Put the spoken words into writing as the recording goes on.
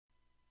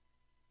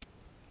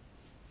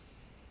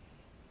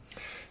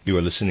You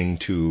are listening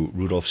to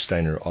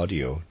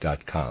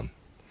RudolfSteinerAudio.com.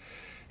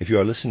 If you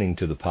are listening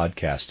to the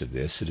podcast of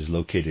this, it is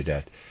located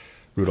at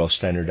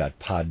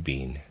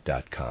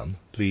RudolfSteiner.podbean.com.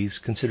 Please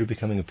consider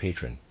becoming a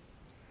patron.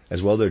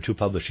 As well, there are two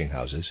publishing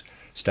houses,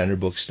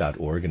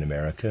 SteinerBooks.org in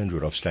America and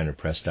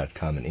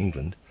RudolfSteinerPress.com in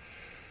England,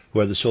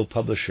 who are the sole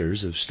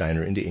publishers of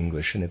Steiner into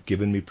English and have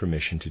given me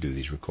permission to do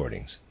these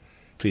recordings.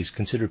 Please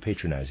consider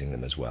patronizing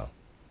them as well.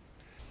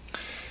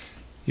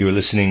 You are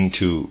listening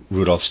to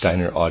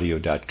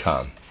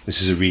RudolfSteinerAudio.com. This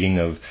is a reading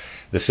of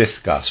the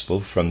fifth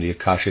Gospel from the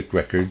Akashic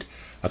Record,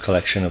 a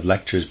collection of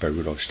lectures by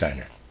Rudolf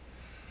Steiner.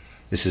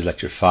 This is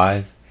Lecture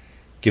 5,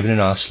 given in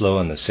Oslo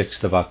on the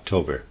 6th of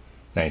October,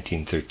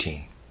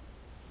 1913.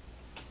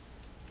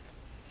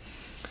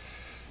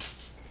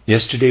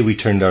 Yesterday we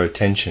turned our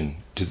attention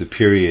to the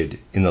period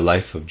in the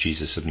life of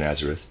Jesus of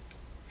Nazareth,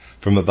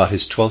 from about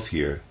his 12th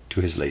year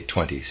to his late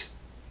 20s.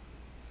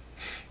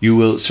 You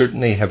will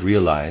certainly have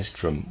realized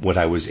from what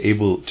I was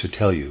able to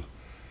tell you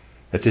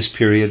that this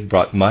period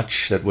brought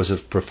much that was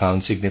of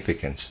profound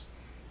significance,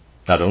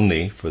 not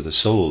only for the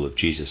soul of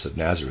Jesus of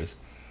Nazareth,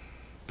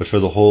 but for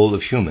the whole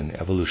of human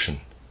evolution.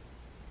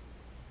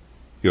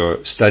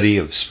 Your study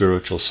of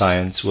spiritual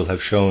science will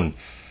have shown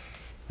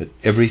that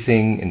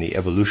everything in the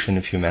evolution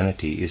of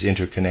humanity is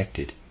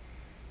interconnected,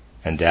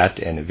 and that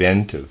an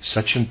event of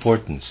such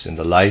importance in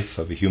the life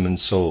of a human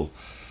soul,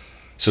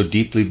 so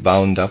deeply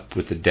bound up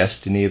with the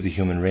destiny of the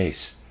human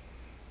race,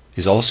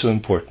 is also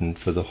important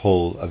for the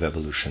whole of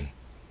evolution.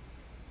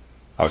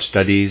 Our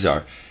studies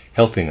are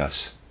helping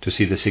us to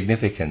see the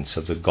significance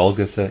of the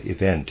Golgotha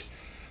event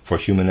for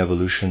human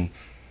evolution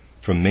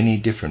from many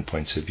different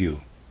points of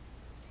view.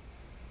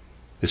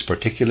 This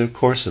particular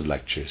course of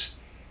lectures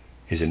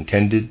is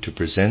intended to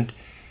present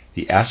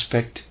the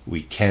aspect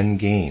we can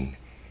gain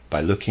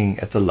by looking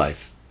at the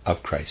life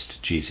of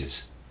Christ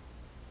Jesus.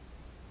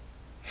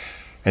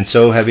 And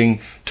so,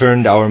 having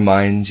turned our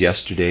minds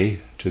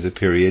yesterday to the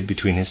period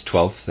between his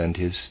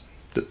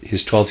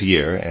 12th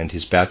year and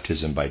his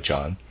baptism by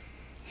John,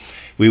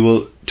 we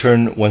will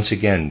turn once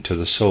again to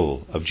the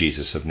soul of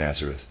Jesus of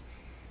Nazareth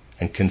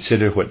and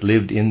consider what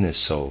lived in this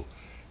soul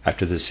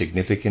after the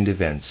significant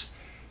events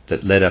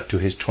that led up to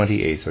his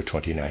 28th or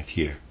 29th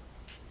year.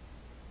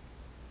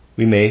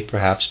 We may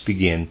perhaps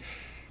begin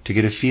to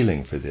get a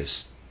feeling for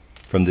this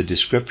from the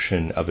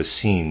description of a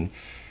scene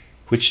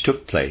which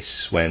took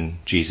place when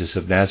Jesus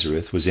of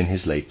Nazareth was in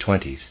his late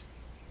 20s.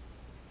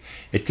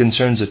 It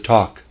concerns a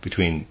talk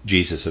between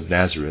Jesus of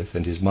Nazareth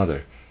and his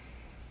mother,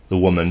 the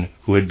woman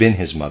who had been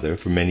his mother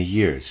for many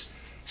years,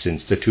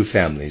 since the two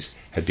families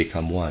had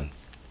become one.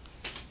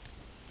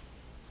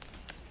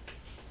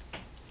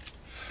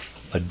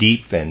 A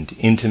deep and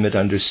intimate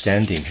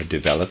understanding had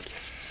developed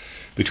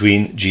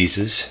between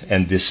Jesus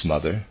and this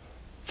mother,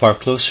 far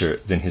closer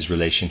than his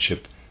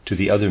relationship to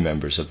the other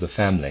members of the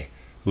family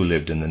who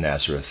lived in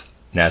the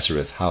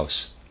Nazareth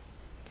house.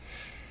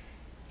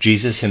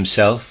 Jesus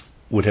himself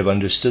would have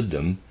understood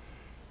them,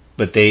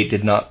 but they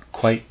did not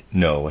quite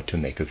know what to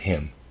make of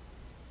him.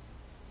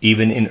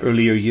 Even in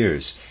earlier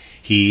years,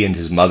 he and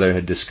his mother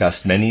had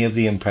discussed many of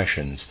the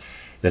impressions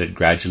that had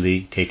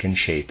gradually taken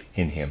shape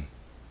in him.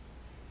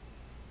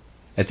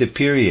 At the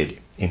period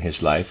in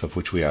his life of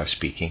which we are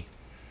speaking,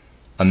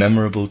 a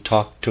memorable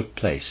talk took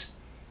place,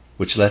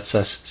 which lets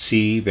us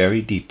see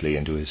very deeply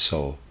into his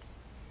soul.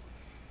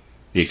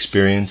 The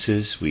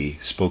experiences we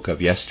spoke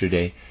of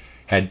yesterday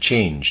had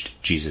changed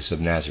Jesus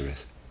of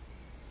Nazareth.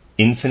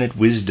 Infinite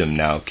wisdom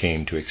now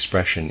came to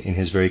expression in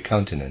his very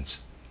countenance.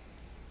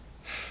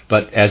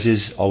 But as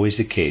is always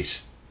the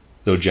case,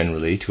 though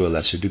generally to a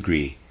lesser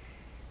degree,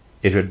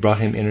 it had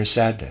brought him inner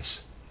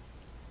sadness.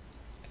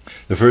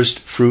 The first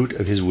fruit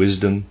of his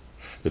wisdom,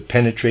 the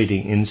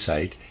penetrating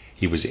insight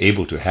he was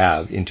able to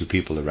have into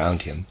people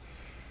around him,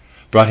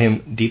 brought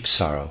him deep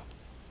sorrow,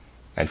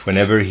 and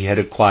whenever he had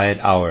a quiet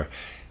hour,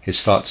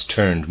 his thoughts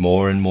turned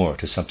more and more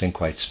to something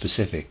quite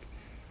specific,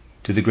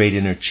 to the great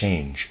inner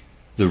change,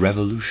 the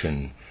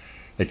revolution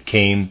that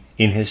came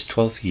in his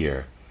 12th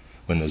year,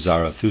 when the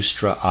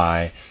Zarathustra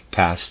I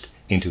passed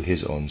into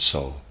his own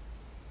soul.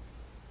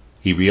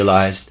 He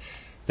realized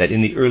that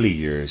in the early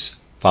years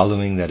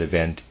following that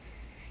event,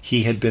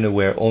 he had been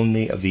aware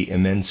only of the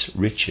immense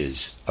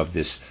riches of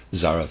this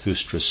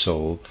Zarathustra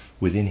soul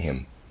within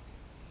him.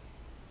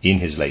 In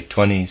his late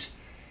 20s,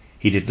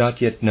 he did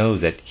not yet know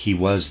that he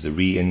was the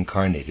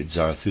reincarnated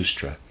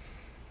Zarathustra,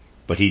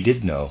 but he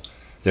did know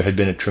there had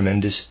been a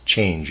tremendous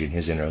change in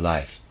his inner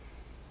life.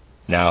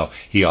 Now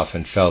he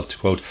often felt,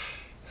 quote,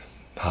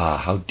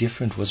 how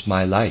different was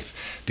my life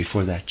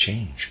before that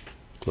change,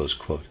 close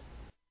quote.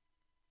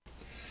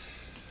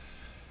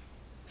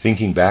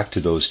 Thinking back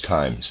to those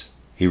times,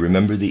 he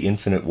remembered the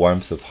infinite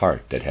warmth of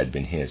heart that had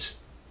been his.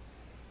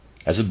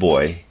 As a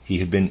boy, he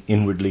had been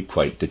inwardly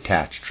quite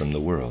detached from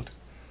the world.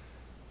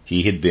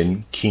 He had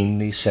been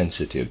keenly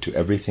sensitive to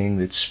everything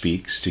that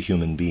speaks to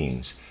human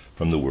beings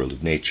from the world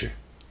of nature.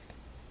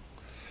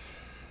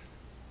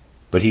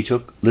 But he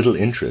took little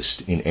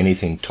interest in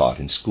anything taught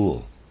in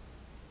school.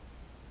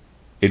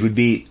 It would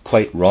be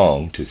quite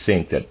wrong to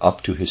think that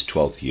up to his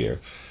 12th year,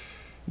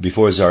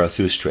 Before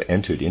Zarathustra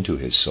entered into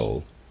his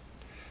soul,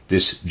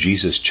 this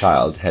Jesus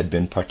child had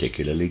been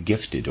particularly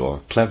gifted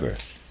or clever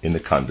in the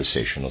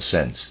conversational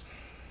sense,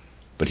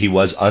 but he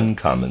was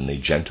uncommonly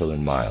gentle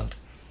and mild,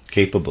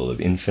 capable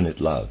of infinite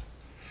love,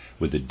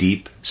 with a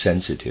deep,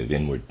 sensitive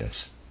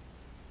inwardness.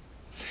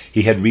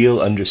 He had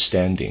real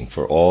understanding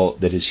for all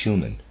that is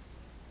human,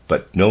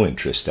 but no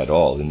interest at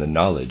all in the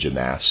knowledge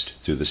amassed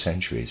through the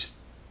centuries.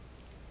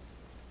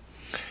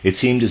 It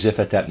seemed as if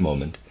at that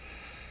moment,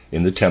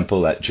 in the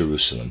temple at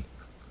Jerusalem,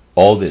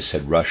 all this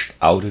had rushed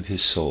out of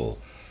his soul,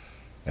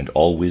 and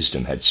all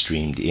wisdom had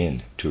streamed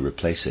in to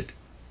replace it.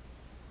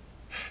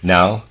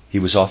 Now he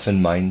was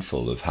often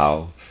mindful of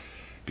how,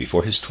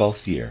 before his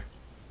 12th year,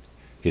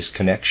 his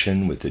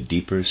connection with the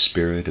deeper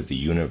spirit of the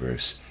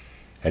universe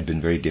had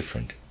been very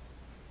different,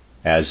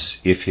 as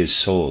if his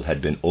soul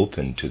had been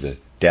opened to the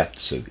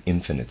depths of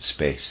infinite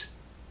space.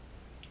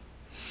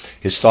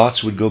 His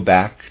thoughts would go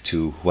back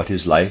to what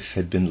his life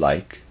had been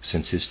like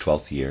since his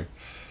 12th year,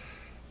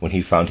 when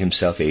he found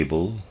himself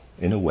able,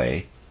 in a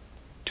way,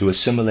 to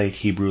assimilate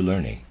Hebrew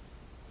learning,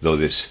 though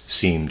this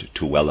seemed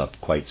to well up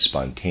quite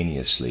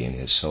spontaneously in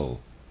his soul.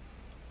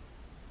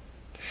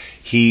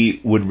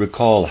 He would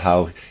recall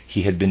how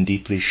he had been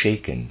deeply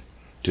shaken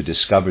to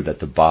discover that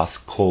the Bath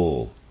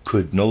Kol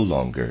could no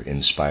longer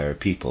inspire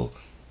people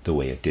the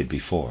way it did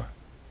before.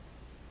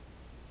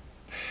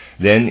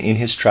 Then in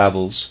his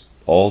travels,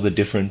 all the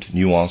different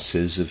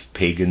nuances of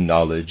pagan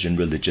knowledge and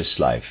religious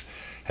life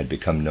had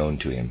become known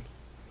to him.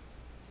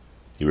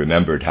 He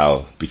remembered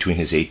how, between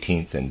his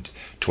 18th and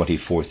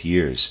 24th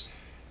years,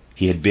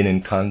 he had been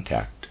in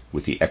contact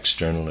with the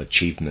external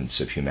achievements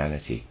of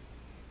humanity,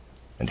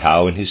 and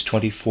how in his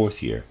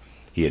 24th year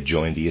he had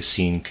joined the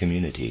Essene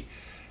community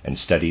and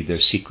studied their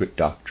secret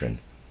doctrine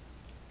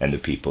and the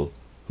people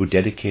who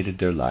dedicated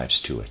their lives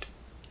to it.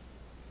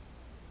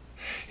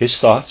 His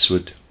thoughts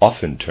would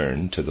often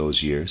turn to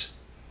those years,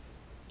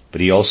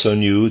 but he also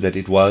knew that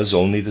it was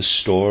only the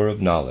store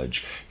of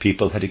knowledge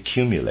people had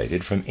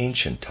accumulated from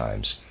ancient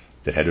times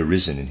that had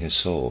arisen in his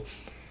soul,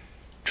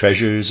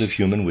 treasures of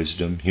human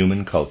wisdom,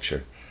 human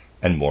culture,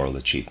 and moral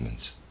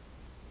achievements.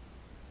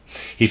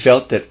 He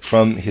felt that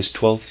from his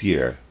 12th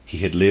year he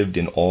had lived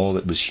in all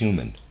that was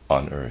human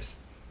on earth.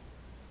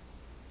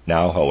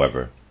 Now,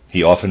 however,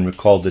 he often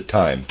recalled the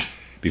time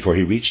before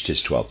he reached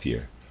his 12th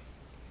year,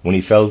 when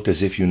he felt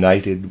as if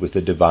united with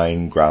the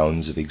divine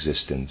grounds of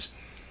existence,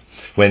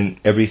 when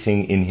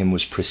everything in him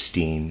was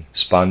pristine,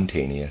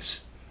 spontaneous,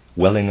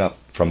 welling up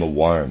from a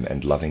warm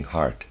and loving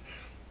heart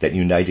that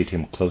united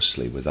him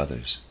closely with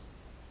others.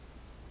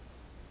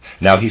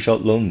 Now he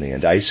felt lonely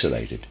and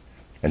isolated,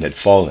 and had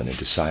fallen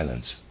into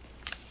silence.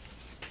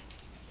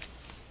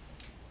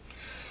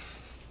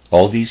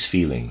 All these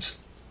feelings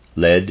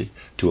led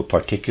to a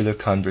particular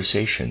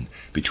conversation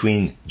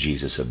between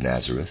Jesus of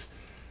Nazareth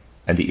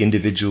and the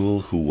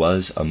individual who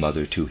was a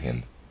mother to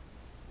him.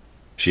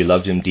 She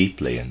loved him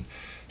deeply, and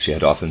she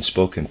had often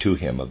spoken to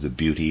him of the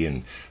beauty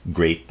and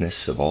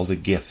greatness of all the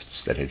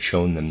gifts that had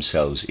shown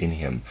themselves in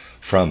him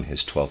from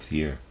his 12th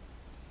year.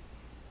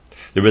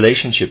 The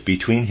relationship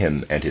between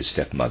him and his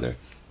stepmother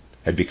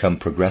had become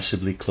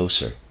progressively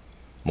closer,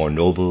 more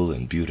noble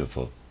and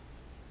beautiful.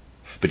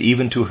 But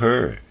even to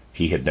her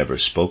he had never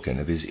spoken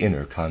of his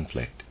inner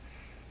conflict,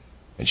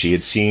 and she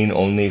had seen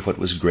only what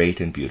was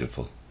great and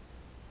beautiful.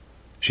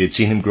 She had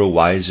seen him grow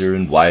wiser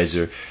and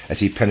wiser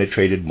as he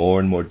penetrated more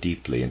and more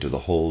deeply into the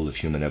whole of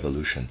human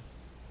evolution.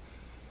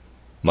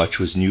 Much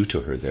was new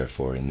to her,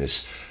 therefore, in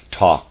this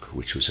talk,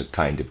 which was a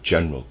kind of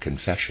general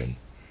confession,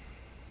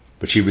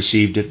 but she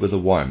received it with a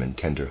warm and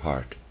tender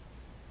heart.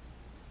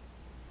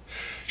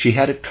 She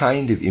had a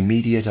kind of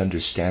immediate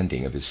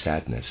understanding of his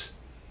sadness,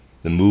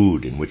 the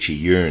mood in which he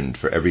yearned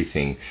for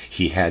everything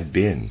he had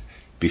been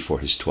before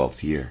his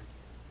 12th year.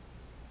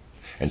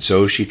 And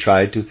so she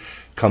tried to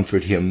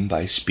comfort him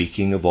by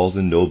speaking of all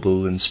the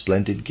noble and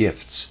splendid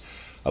gifts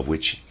of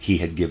which he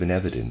had given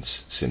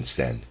evidence since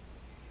then.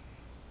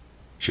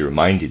 She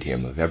reminded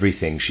him of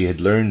everything she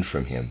had learned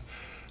from him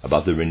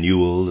about the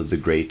renewal of the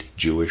great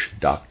Jewish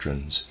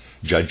doctrines,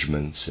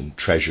 judgments, and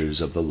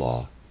treasures of the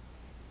law.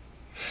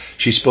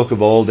 She spoke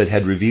of all that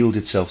had revealed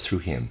itself through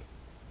him,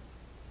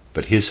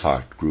 but his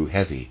heart grew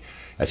heavy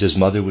as his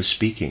mother was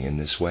speaking in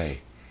this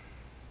way,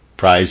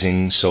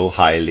 prizing so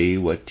highly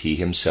what he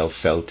himself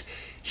felt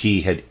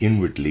he had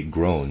inwardly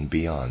grown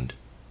beyond.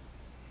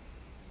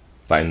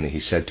 Finally he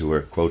said to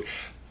her, quote,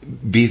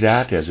 "Be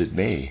that as it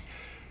may,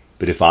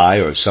 but if I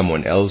or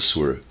someone else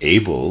were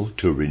able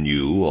to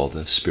renew all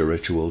the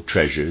spiritual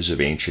treasures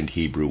of ancient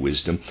Hebrew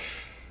wisdom,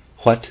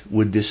 what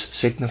would this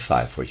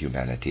signify for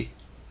humanity?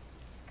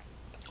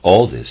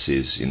 All this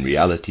is in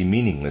reality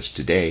meaningless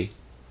today.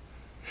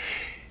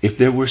 If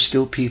there were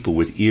still people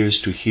with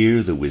ears to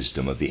hear the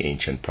wisdom of the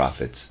ancient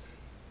prophets,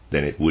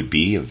 then it would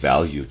be of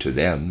value to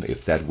them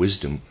if that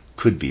wisdom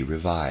could be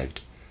revived.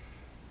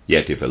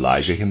 Yet if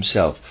Elijah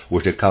himself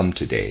were to come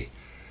today,"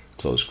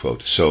 close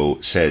quote, so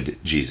said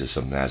Jesus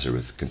of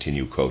Nazareth,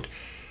 continue quote,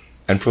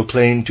 "and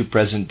proclaim to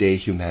present-day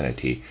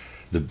humanity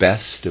the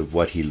best of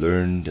what he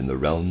learned in the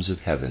realms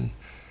of heaven,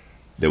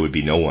 there would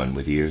be no one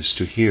with ears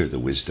to hear the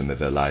wisdom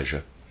of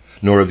Elijah,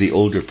 nor of the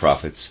older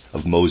prophets,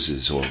 of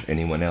Moses or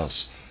anyone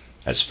else,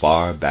 as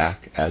far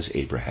back as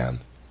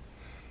Abraham.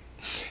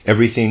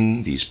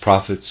 Everything these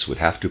prophets would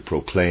have to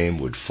proclaim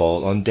would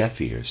fall on deaf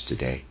ears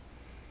today.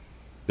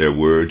 Their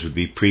words would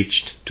be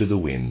preached to the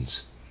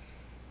winds.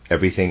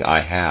 Everything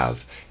I have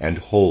and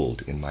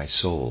hold in my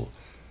soul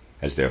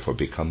has therefore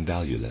become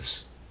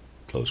valueless.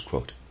 Close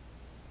quote.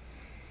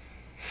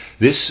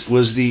 This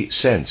was the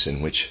sense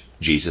in which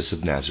Jesus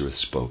of Nazareth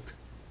spoke.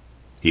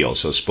 He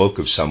also spoke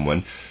of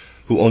someone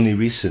who only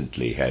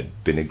recently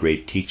had been a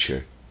great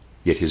teacher,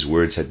 yet his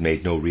words had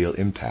made no real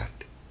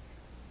impact.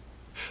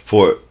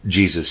 For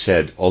Jesus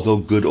said, although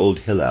good old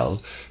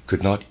Hillel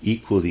could not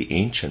equal the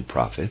ancient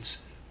prophets,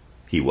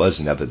 he was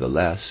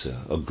nevertheless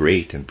a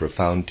great and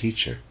profound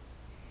teacher.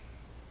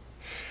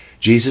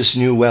 Jesus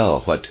knew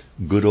well what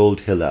good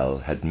old Hillel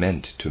had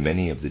meant to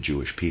many of the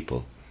Jewish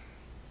people,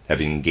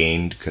 having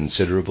gained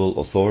considerable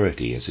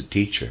authority as a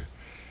teacher,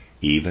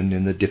 even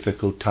in the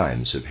difficult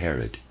times of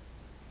Herod.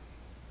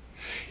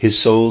 His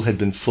soul had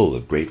been full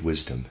of great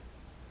wisdom,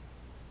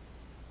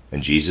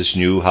 and Jesus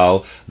knew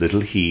how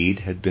little heed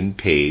had been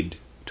paid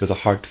to the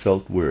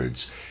heartfelt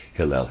words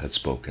Hillel had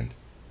spoken.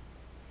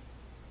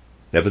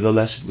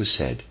 Nevertheless, it was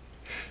said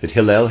that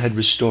Hillel had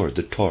restored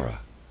the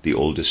Torah, the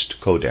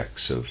oldest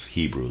codex of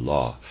Hebrew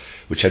law,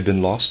 which had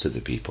been lost to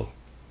the people.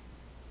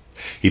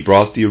 He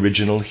brought the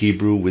original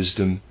Hebrew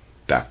wisdom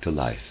back to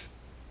life.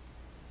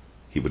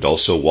 He would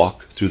also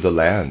walk through the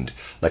land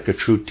like a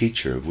true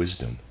teacher of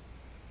wisdom.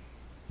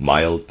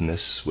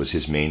 Mildness was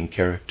his main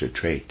character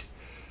trait,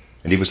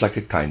 and he was like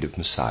a kind of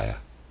Messiah.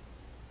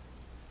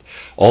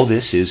 All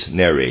this is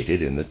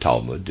narrated in the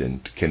Talmud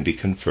and can be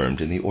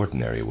confirmed in the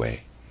ordinary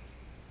way.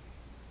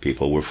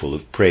 People were full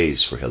of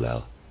praise for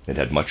Hillel and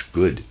had much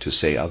good to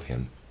say of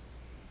him.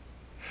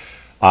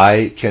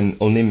 I can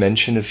only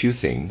mention a few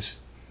things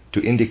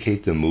to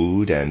indicate the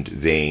mood and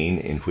vein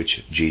in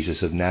which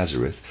Jesus of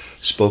Nazareth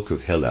spoke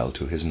of Hillel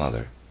to his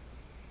mother.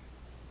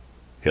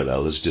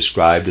 Hillel is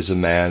described as a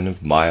man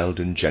of mild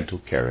and gentle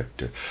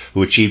character,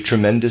 who achieved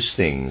tremendous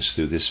things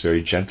through this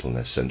very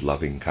gentleness and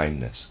loving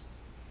kindness.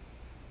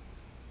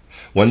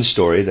 One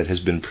story that has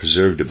been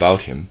preserved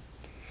about him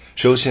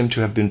shows him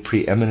to have been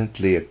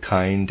preeminently a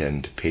kind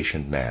and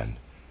patient man,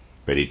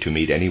 ready to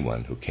meet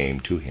anyone who came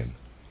to him.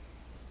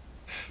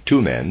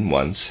 Two men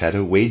once had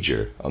a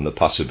wager on the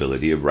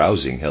possibility of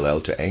rousing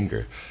Hillel to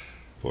anger,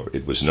 for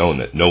it was known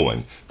that no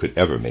one could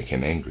ever make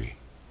him angry.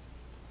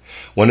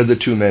 One of the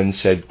two men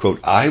said, quote,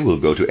 I will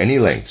go to any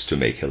lengths to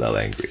make Hillel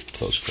angry,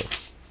 close quote.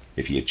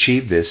 If he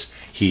achieved this,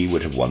 he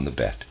would have won the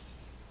bet.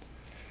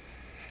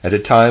 At a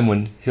time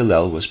when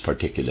Hillel was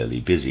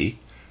particularly busy,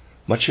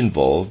 much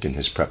involved in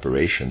his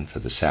preparation for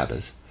the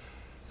Sabbath,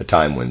 a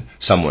time when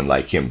someone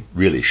like him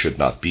really should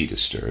not be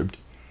disturbed,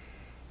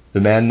 the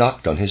man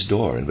knocked on his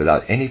door, and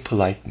without any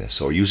politeness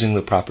or using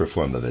the proper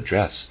form of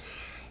address —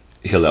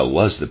 Hillel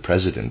was the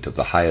president of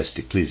the highest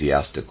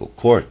ecclesiastical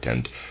court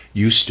and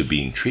used to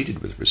being treated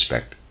with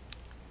respect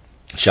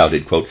 —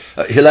 shouted, quote,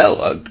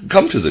 Hillel,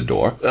 come to the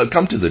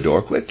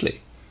door quickly,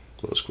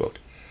 close quote.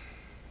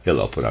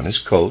 Hillel put on his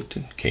coat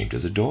and came to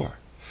the door.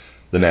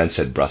 The man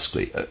said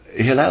brusquely,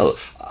 Hillel,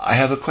 I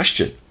have a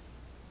question.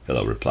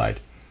 Hillel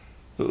replied,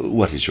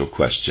 What is your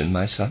question,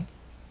 my son?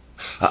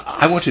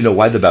 I want to know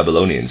why the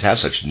Babylonians have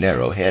such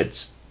narrow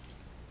heads.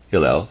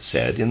 Hillel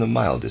said in the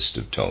mildest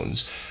of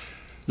tones,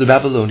 The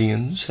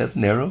Babylonians have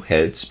narrow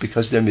heads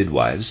because their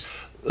midwives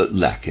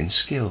lack in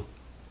skill.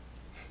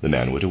 The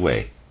man went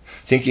away,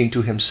 thinking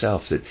to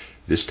himself that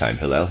this time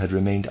Hillel had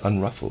remained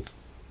unruffled.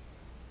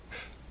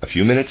 A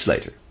few minutes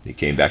later, he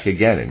came back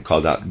again and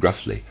called out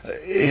gruffly,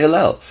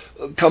 Hillel,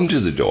 come to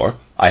the door.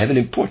 I have an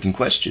important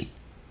question.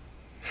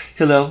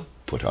 Hillel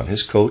put on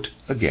his coat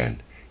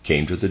again,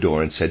 came to the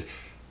door, and said,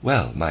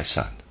 Well, my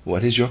son,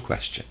 what is your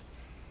question?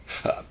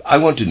 I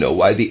want to know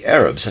why the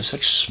Arabs have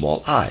such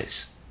small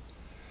eyes.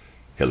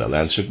 Hillel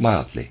answered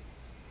mildly,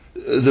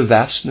 The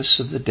vastness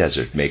of the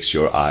desert makes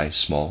your eyes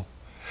small.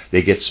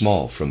 They get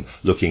small from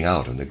looking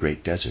out on the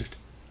great desert.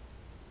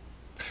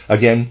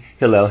 Again,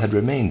 Hillel had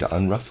remained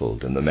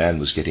unruffled, and the man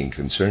was getting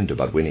concerned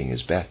about winning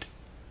his bet.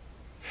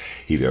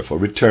 He therefore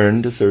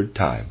returned a third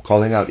time,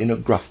 calling out in a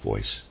gruff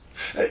voice,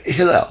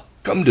 Hillel,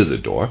 come to the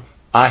door.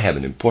 I have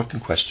an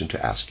important question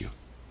to ask you.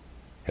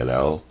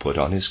 Hillel put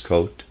on his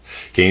coat,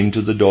 came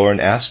to the door,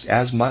 and asked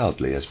as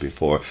mildly as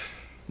before,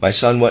 My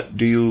son, what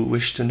do you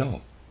wish to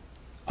know?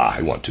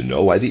 I want to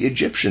know why the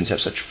Egyptians have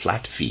such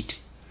flat feet.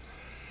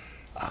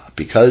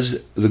 Because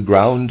the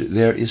ground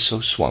there is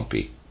so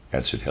swampy,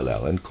 answered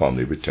Hillel, and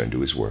calmly returned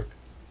to his work.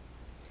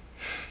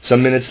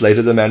 Some minutes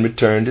later the man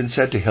returned and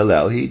said to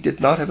Hillel he did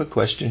not have a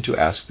question to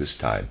ask this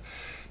time,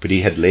 but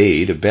he had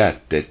laid a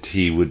bet that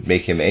he would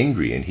make him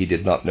angry, and he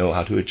did not know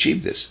how to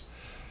achieve this.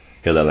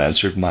 Hillel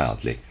answered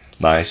mildly,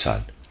 My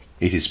son,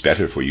 it is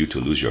better for you to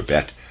lose your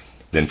bet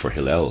than for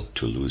Hillel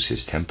to lose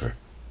his temper.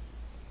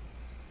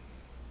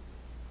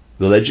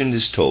 The legend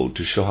is told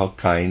to show how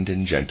kind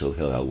and gentle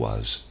Hillel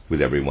was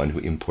with everyone who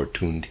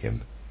importuned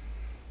him.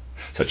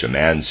 Such a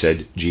man,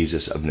 said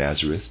Jesus of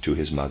Nazareth to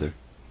his mother,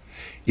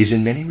 is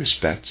in many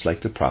respects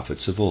like the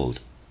prophets of old.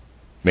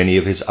 Many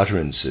of his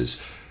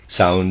utterances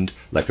sound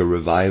like a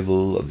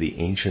revival of the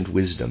ancient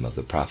wisdom of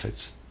the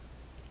prophets.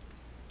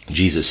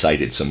 Jesus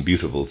cited some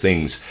beautiful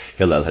things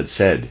Hillel had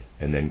said,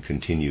 and then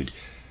continued,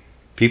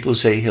 people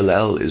say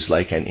Hillel is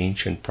like an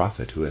ancient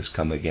prophet who has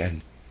come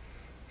again.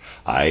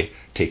 I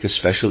take a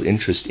special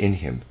interest in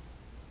him,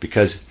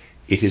 because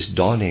it is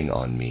dawning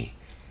on me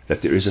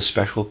that there is a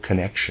special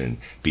connection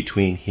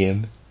between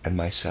him and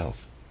myself.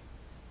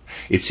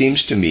 It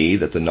seems to me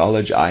that the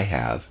knowledge I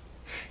have,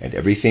 and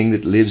everything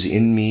that lives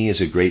in me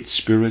as a great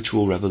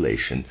spiritual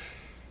revelation,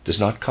 does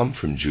not come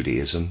from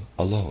Judaism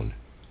alone.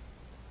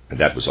 And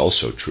that was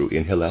also true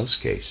in Hillel's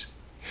case.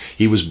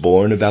 He was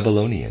born a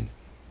Babylonian,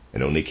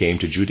 and only came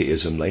to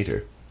Judaism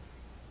later.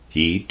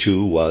 He,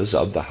 too, was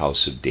of the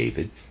house of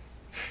David,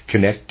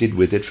 connected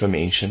with it from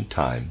ancient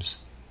times,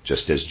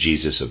 just as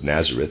Jesus of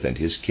Nazareth and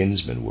his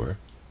kinsmen were.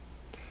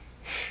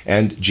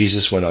 And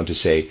Jesus went on to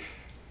say,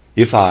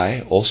 if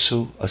I,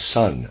 also a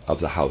son of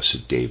the house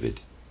of David,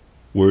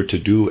 were to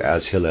do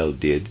as Hillel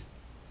did,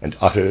 and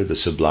utter the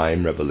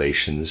sublime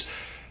revelations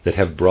that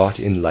have brought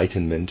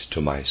enlightenment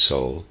to my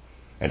soul,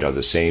 and are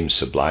the same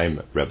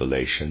sublime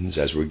revelations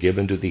as were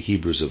given to the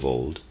Hebrews of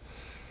old,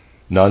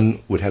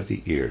 none would have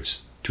the ears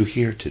to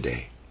hear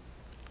today.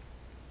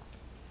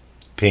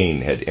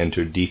 Pain had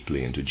entered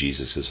deeply into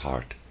Jesus'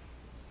 heart,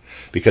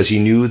 because he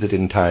knew that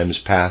in times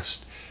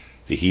past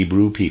the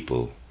Hebrew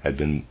people had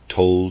been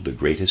told the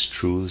greatest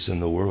truths in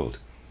the world,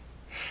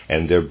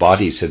 and their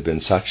bodies had been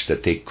such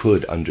that they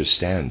could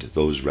understand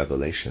those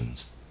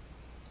revelations.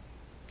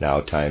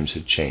 Now times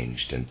had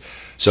changed, and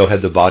so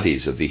had the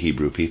bodies of the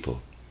Hebrew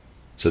people,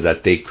 so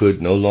that they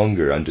could no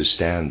longer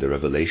understand the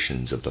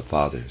revelations of the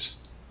fathers.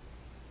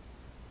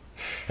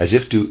 As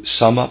if to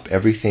sum up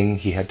everything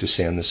he had to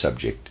say on the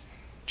subject,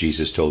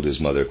 Jesus told his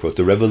mother, quote,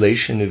 the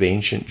revelation of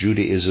ancient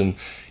Judaism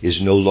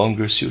is no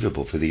longer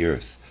suitable for the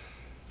earth,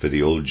 for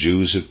the old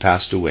Jews have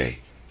passed away.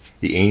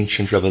 The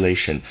ancient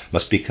revelation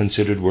must be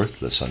considered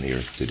worthless on the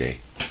earth today.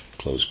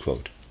 Close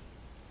quote.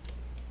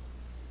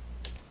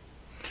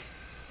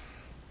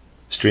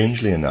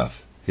 Strangely enough,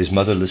 his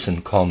mother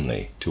listened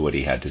calmly to what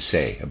he had to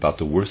say about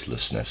the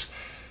worthlessness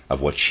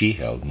of what she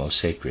held most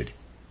sacred.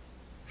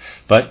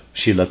 But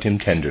she loved him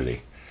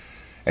tenderly,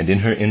 and in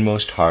her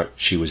inmost heart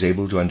she was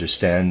able to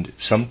understand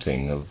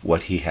something of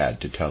what he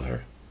had to tell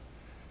her.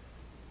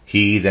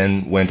 He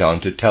then went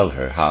on to tell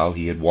her how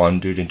he had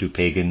wandered into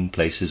pagan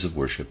places of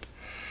worship,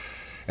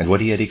 and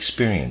what he had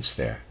experienced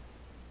there.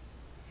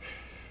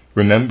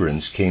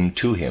 Remembrance came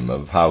to him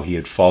of how he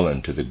had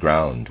fallen to the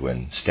ground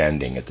when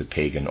standing at the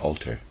pagan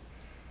altar,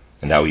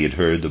 and how he had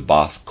heard the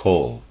Bath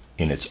Kol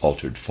in its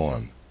altered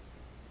form.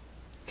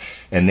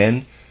 And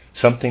then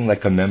something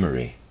like a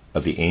memory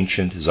of the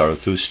ancient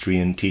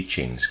Zarathustrian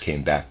teachings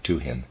came back to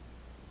him.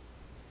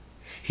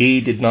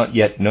 He did not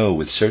yet know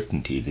with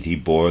certainty that he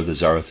bore the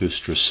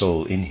Zarathustra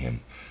soul in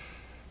him,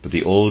 but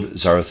the old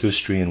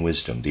Zarathustrian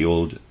wisdom, the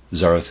old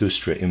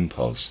Zarathustra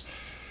impulse,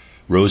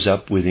 rose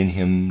up within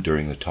him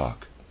during the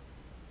talk.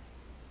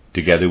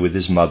 Together with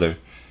his mother,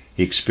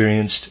 he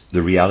experienced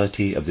the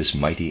reality of this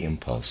mighty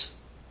impulse.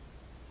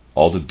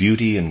 All the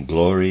beauty and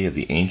glory of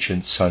the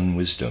ancient sun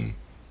wisdom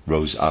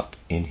rose up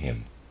in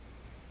him,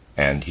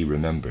 and he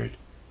remembered.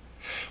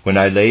 When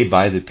I lay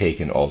by the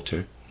pagan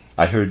altar,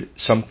 I heard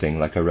something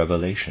like a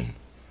revelation.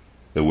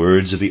 The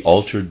words of the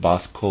altered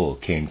Bath Kol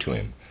came to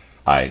him.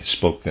 I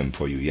spoke them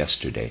for you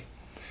yesterday.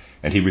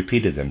 And he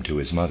repeated them to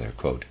his mother,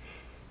 quote,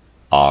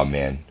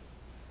 Amen.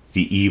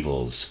 The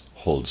evils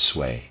hold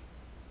sway.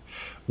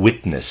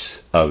 Witness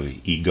of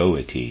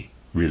egoity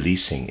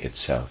releasing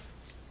itself.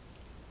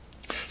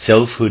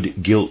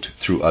 Selfhood guilt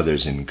through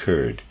others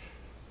incurred,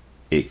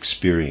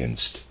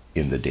 experienced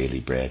in the daily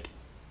bread,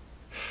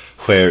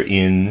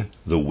 wherein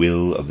the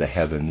will of the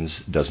heavens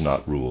does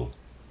not rule,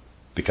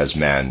 because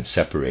man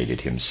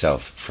separated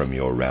himself from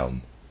your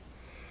realm,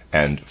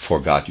 and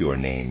forgot your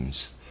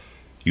names,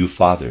 you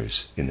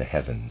fathers in the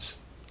heavens.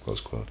 Close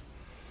quote.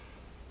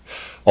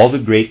 All the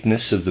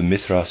greatness of the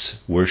Mithras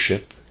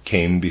worship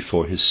came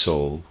before his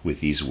soul with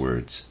these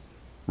words,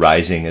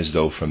 rising as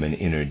though from an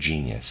inner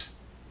genius.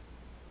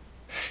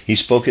 He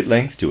spoke at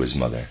length to his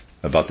mother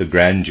about the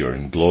grandeur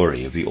and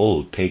glory of the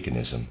old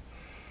paganism,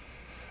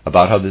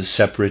 about how the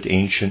separate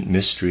ancient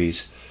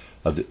mysteries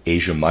of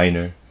Asia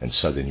Minor and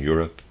Southern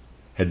Europe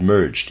had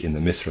merged in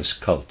the Mithras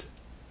cult.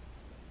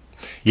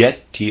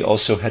 Yet he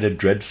also had a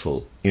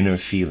dreadful inner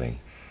feeling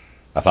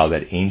of how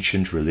that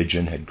ancient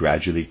religion had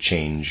gradually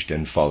changed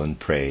and fallen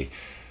prey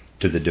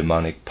to the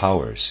demonic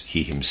powers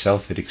he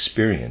himself had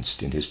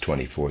experienced in his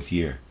 24th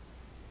year.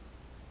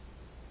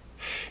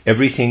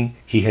 Everything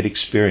he had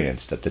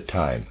experienced at the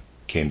time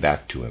came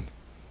back to him.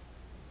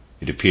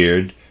 It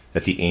appeared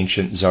that the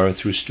ancient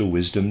Zarathustra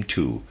wisdom,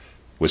 too,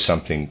 was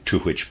something to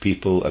which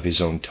people of his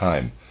own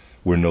time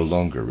were no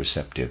longer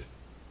receptive.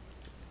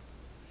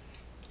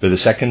 For the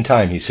second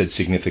time he said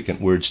significant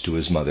words to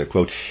his mother,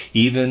 quote,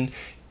 even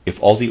if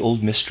all the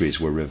old mysteries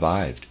were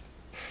revived,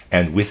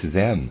 and with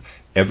them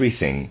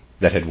everything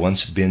that had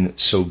once been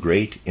so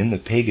great in the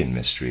pagan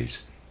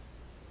mysteries,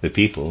 the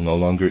people no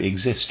longer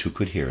exist who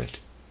could hear it.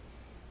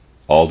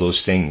 All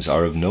those things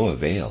are of no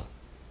avail.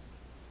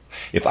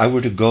 If I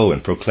were to go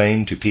and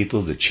proclaim to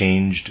people the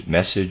changed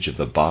message of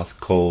the Bath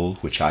Kol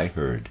which I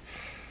heard,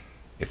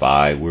 if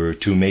I were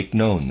to make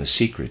known the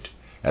secret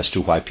as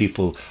to why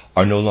people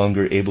are no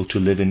longer able to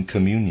live in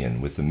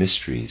communion with the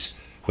mysteries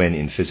when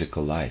in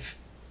physical life,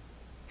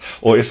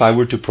 or if I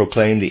were to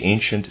proclaim the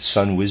ancient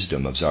sun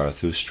wisdom of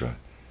Zarathustra,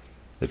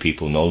 the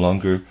people no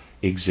longer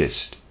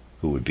exist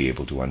who would be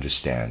able to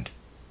understand.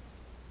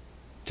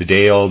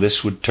 Today all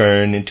this would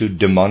turn into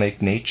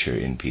demonic nature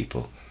in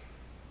people,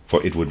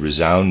 for it would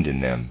resound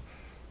in them,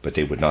 but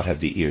they would not have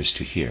the ears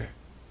to hear.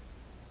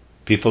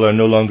 People are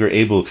no longer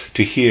able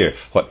to hear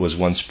what was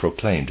once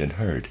proclaimed and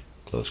heard."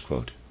 Close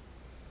quote.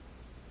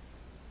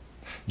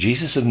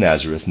 Jesus of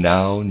Nazareth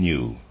now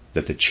knew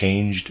that the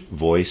changed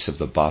voice of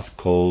the Bath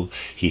Kol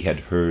he had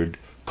heard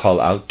call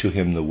out to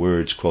him the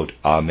words, quote,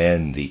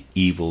 "Amen, the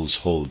evils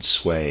hold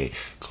sway,"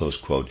 close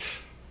quote,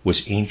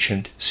 was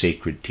ancient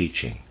sacred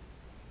teaching.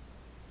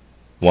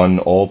 One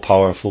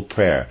all-powerful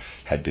prayer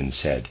had been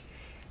said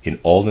in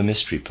all the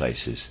mystery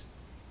places,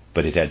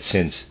 but it had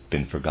since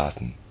been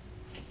forgotten.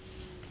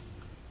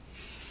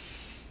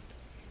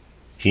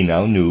 He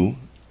now knew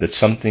that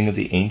something of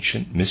the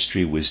ancient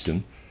mystery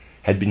wisdom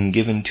had been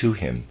given to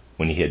him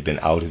when he had been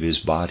out of his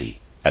body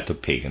at the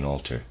pagan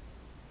altar.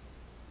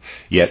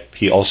 Yet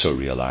he also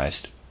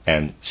realized,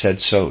 and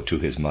said so to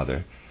his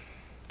mother,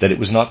 that it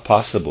was not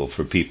possible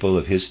for people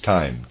of his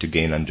time to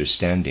gain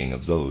understanding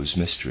of those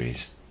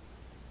mysteries.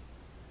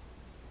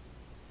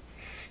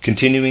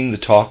 Continuing the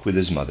talk with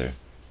his mother,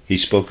 he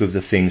spoke of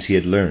the things he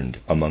had learned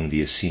among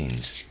the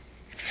Essenes.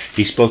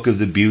 He spoke of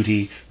the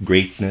beauty,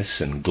 greatness,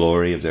 and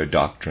glory of their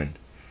doctrine,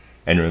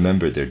 and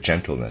remembered their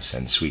gentleness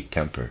and sweet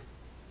temper.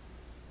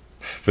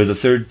 For the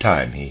third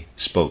time he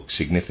spoke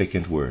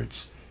significant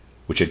words,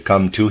 which had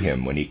come to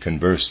him when he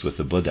conversed with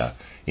the Buddha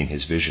in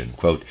his vision.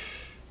 Quote,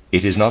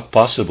 "It is not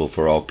possible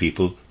for all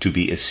people to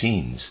be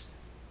Essenes."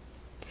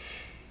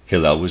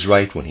 Hillel was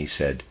right when he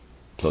said,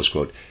 close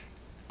quote,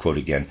 quote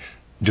again,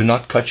 "Do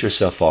not cut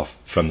yourself off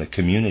from the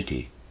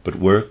community, but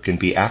work and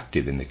be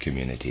active in the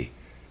community,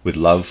 with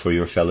love for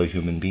your fellow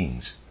human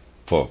beings.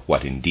 For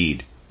what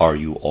indeed are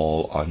you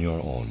all on your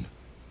own?"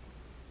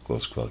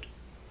 Close quote.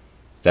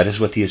 That is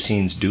what the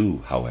Essenes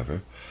do,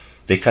 however.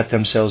 They cut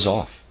themselves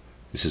off,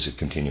 this is a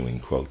continuing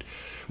quote,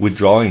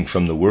 withdrawing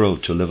from the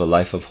world to live a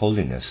life of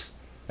holiness,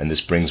 and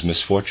this brings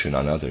misfortune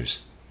on others,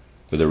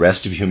 for the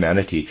rest of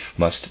humanity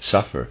must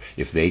suffer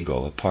if they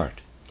go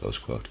apart. Close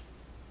quote.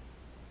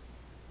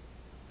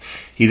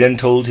 He then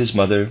told his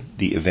mother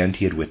the event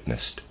he had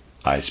witnessed.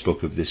 I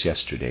spoke of this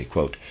yesterday.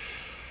 Quote,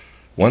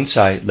 "Once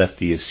I left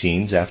the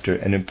Essenes after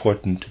an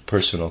important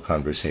personal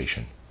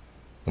conversation,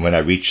 and when I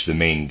reached the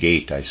main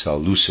gate I saw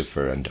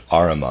Lucifer and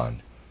Ahriman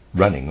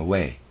running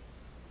away.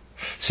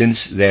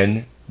 Since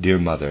then, dear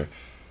mother,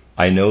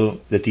 I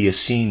know that the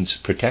Essenes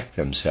protect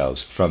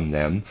themselves from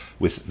them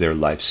with their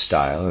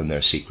lifestyle and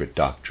their secret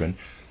doctrine,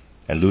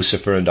 and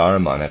Lucifer and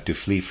Ahriman have to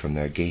flee from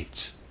their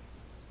gates.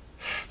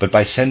 But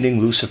by sending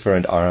Lucifer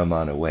and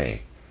Ahriman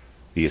away,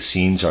 the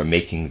Essenes are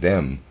making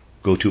them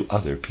go to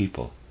other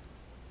people.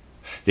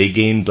 They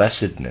gain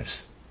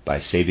blessedness by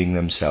saving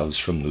themselves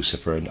from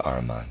Lucifer and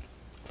Ahriman."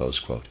 Close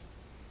quote.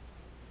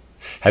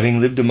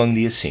 Having lived among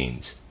the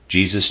Essenes,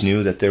 Jesus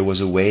knew that there was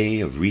a way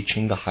of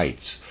reaching the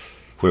heights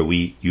where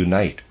we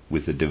unite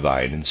with the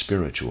divine and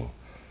spiritual,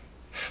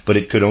 but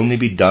it could only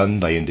be done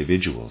by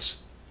individuals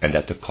and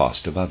at the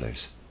cost of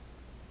others.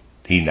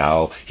 He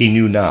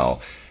knew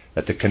now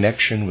that the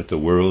connection with the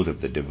world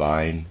of the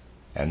divine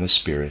and the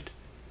spirit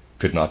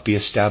could not be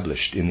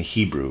established in the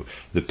Hebrew,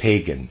 the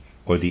pagan,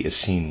 or the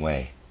Essene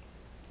way.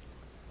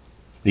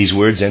 These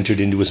words entered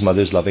into his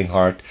mother's loving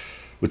heart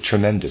with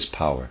tremendous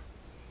power.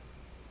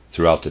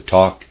 Throughout the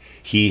talk,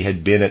 he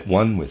had been at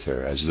one with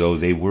her as though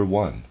they were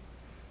one.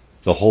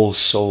 The whole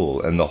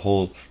soul and the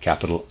whole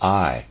capital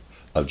I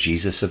of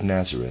Jesus of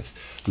Nazareth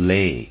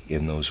lay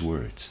in those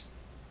words.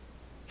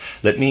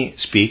 Let me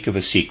speak of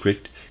a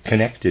secret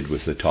connected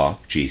with the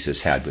talk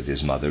Jesus had with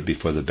his mother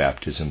before the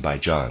baptism by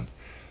John.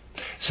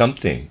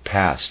 Something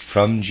passed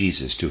from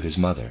Jesus to his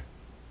mother.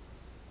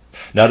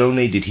 Not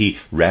only did he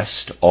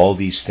wrest all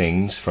these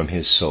things from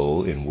his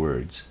soul in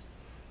words,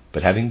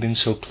 but having been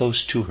so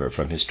close to her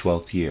from his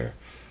 12th year,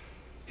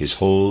 his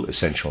whole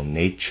essential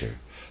nature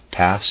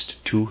passed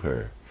to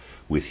her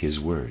with his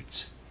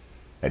words,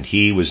 and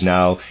he was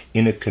now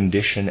in a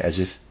condition as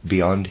if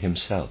beyond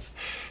himself,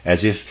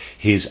 as if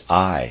his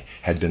I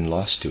had been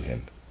lost to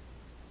him.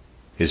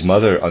 His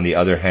mother, on the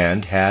other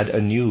hand, had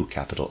a new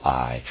capital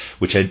I,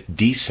 which had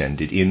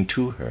descended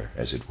into her,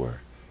 as it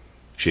were.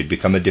 She had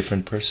become a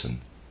different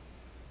person.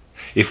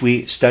 If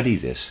we study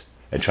this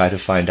and try to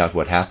find out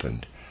what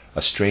happened,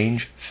 a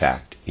strange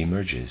fact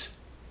emerges.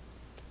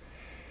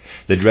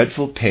 The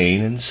dreadful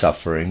pain and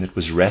suffering that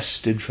was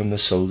wrested from the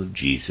soul of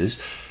Jesus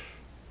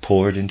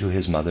poured into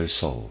his mother's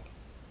soul,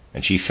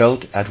 and she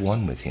felt at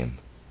one with him.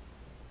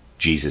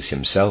 Jesus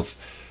himself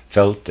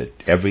felt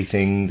that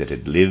everything that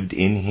had lived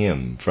in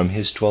him from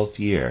his 12th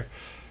year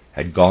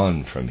had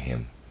gone from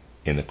him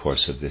in the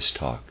course of this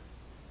talk.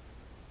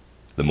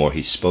 The more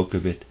he spoke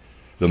of it,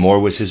 the more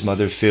was his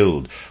mother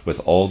filled with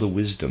all the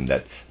wisdom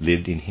that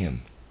lived in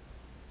him.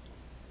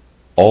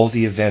 All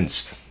the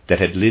events that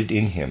had lived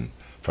in him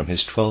from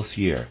his 12th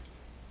year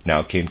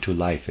now came to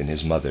life in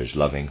his mother's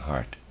loving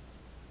heart.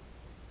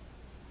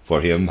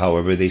 For him,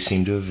 however, they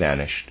seemed to have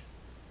vanished.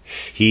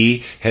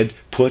 He had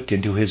put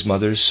into his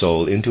mother's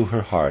soul, into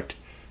her heart,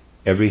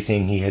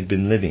 everything he had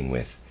been living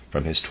with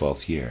from his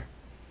 12th year.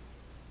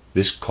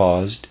 This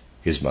caused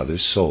his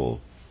mother's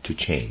soul to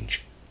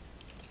change.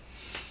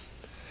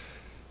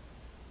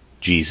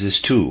 Jesus,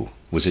 too,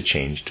 was a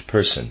changed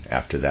person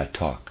after that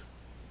talk.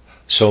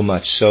 So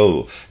much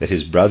so that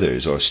his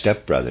brothers or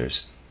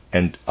stepbrothers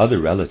and other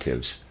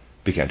relatives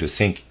began to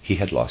think he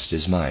had lost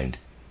his mind.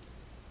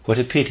 What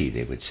a pity,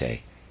 they would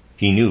say.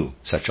 He knew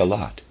such a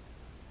lot.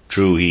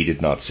 True, he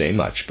did not say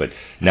much, but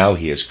now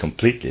he has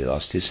completely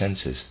lost his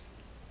senses.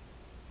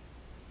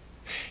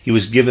 He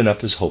was given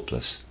up as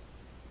hopeless,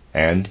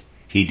 and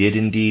he did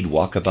indeed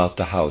walk about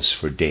the house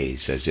for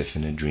days as if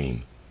in a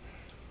dream.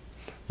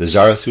 The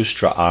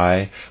Zarathustra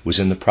I was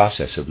in the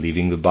process of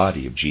leaving the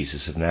body of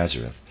Jesus of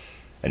Nazareth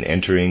and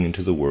entering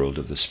into the world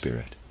of the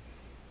Spirit.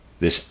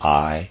 This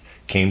I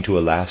came to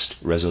a last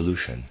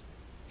resolution.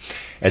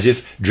 As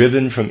if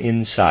driven from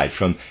inside,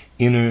 from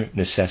inner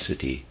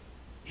necessity,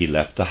 he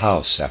left the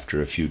house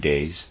after a few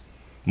days,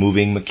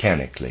 moving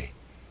mechanically,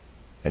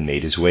 and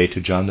made his way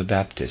to John the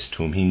Baptist,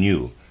 whom he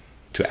knew,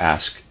 to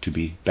ask to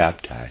be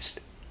baptized.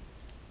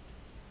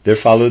 There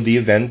followed the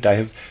event I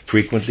have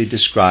frequently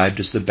described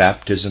as the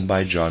baptism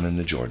by John in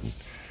the Jordan.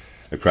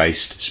 The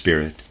Christ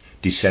Spirit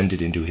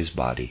descended into his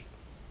body.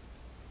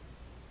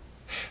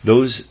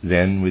 Those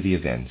then were the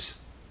events.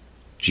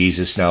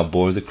 Jesus now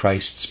bore the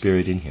Christ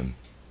Spirit in him.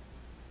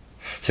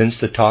 Since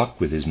the talk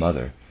with his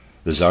mother,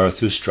 the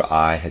Zarathustra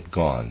I had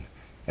gone,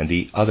 and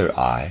the other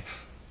I,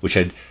 which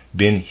had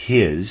been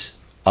his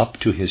up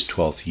to his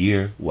 12th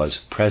year, was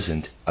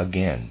present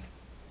again,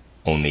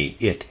 only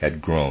it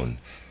had grown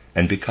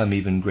and become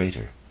even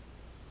greater.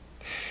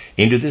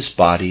 Into this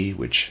body,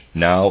 which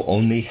now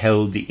only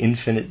held the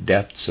infinite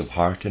depths of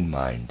heart and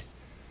mind,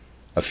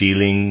 a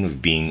feeling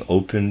of being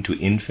open to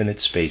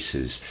infinite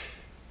spaces,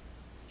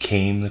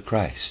 came the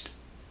Christ.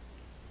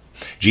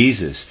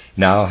 Jesus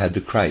now had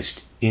the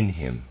Christ in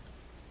him.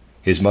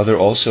 His mother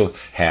also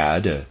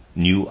had a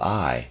new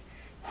I,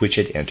 which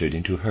had entered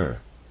into her.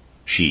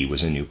 She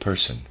was a new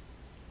person.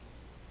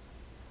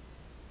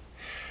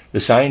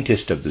 The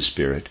scientist of the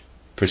Spirit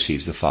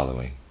perceives the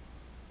following.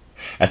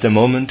 At the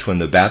moment when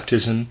the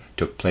baptism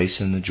took place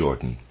in the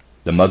Jordan,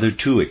 the mother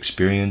too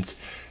experienced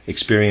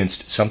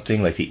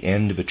something like the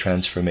end of a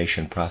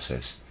transformation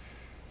process.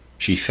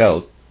 She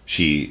felt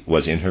she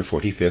was in her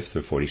 45th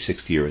or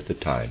 46th year at the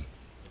time,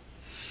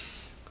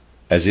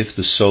 as if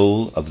the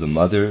soul of the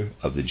mother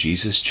of the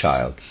Jesus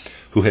child,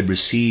 who had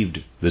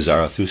received the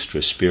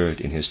Zarathustra spirit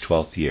in his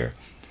 12th year,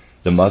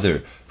 the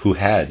mother who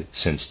had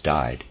since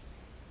died,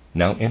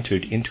 now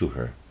entered into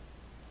her.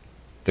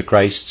 The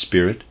Christ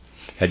Spirit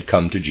had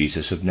come to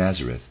Jesus of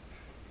Nazareth,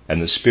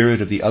 and the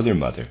spirit of the other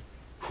mother,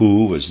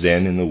 who was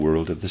then in the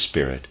world of the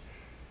Spirit,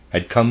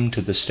 had come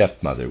to the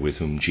stepmother with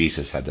whom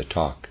Jesus had the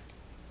talk.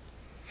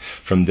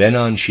 From then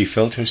on she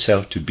felt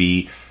herself to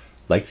be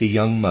like the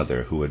young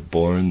mother who had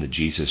borne the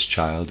Jesus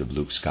child of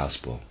Luke's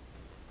Gospel.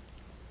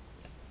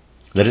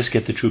 Let us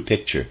get the true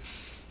picture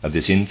of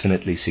this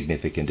infinitely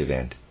significant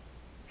event.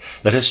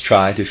 Let us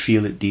try to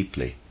feel it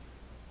deeply,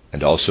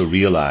 and also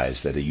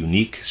realize that a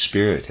unique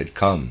spirit had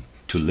come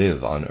to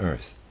live on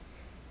earth.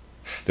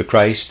 The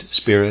Christ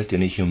Spirit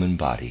in a human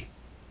body,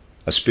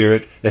 a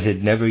spirit that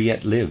had never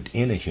yet lived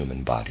in a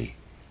human body,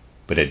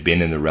 but had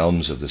been in the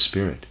realms of the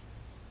Spirit.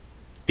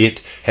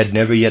 It had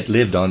never yet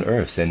lived on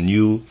earth and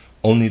knew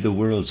only the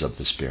worlds of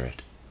the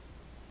Spirit.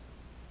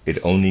 It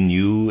only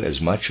knew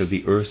as much of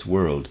the earth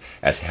world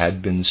as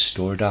had been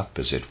stored up,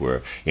 as it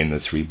were, in the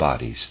three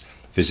bodies,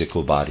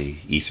 physical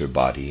body, ether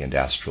body, and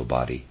astral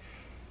body,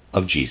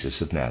 of Jesus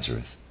of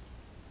Nazareth.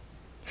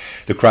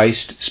 The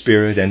Christ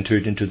Spirit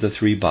entered into the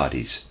three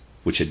bodies,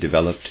 which had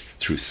developed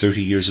through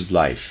 30 years of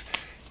life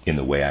in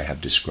the way I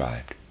have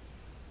described.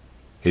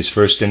 His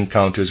first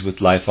encounters with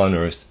life on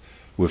earth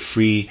were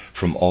free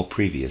from all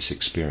previous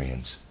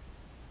experience.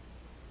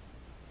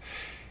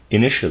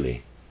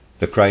 Initially,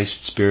 the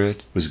Christ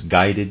Spirit was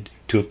guided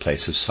to a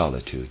place of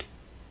solitude.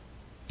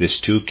 This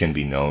too can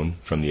be known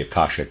from the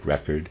Akashic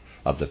record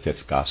of the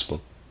fifth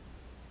Gospel.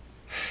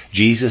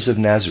 Jesus of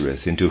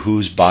Nazareth, into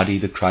whose body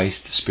the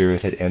Christ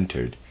Spirit had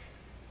entered,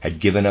 had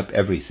given up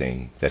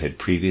everything that had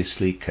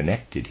previously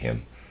connected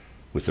him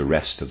with the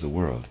rest of the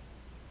world.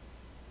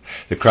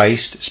 The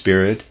Christ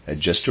Spirit had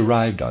just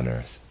arrived on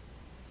earth.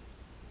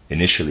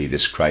 Initially,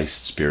 this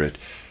Christ Spirit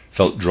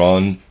felt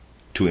drawn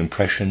to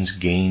impressions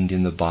gained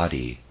in the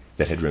body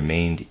that had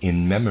remained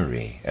in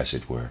memory, as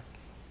it were,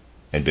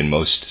 and been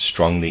most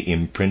strongly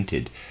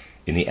imprinted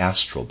in the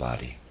astral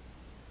body.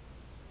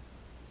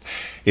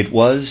 It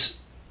was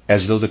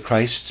as though the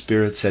Christ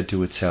Spirit said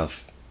to itself,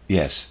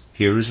 yes,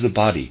 here is the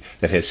body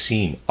that has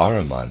seen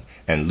Ahriman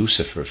and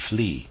Lucifer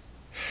flee,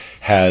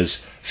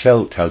 has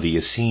felt how the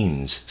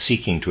Essenes,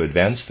 seeking to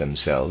advance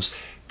themselves,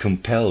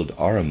 compelled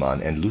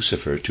Ahriman and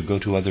Lucifer to go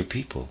to other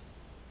people.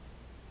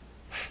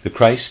 The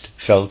Christ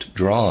felt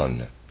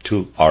drawn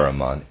to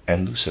Ahriman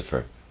and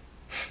Lucifer.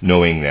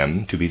 Knowing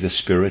them to be the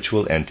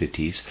spiritual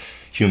entities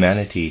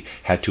humanity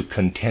had to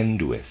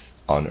contend with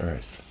on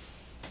earth.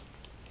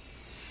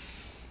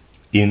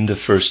 In the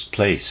first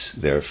place,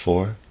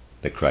 therefore,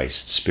 the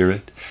Christ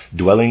Spirit,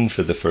 dwelling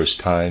for the first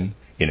time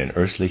in an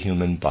earthly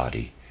human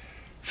body,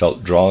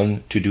 felt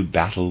drawn to do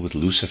battle with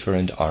Lucifer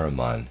and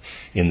Ahriman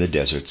in the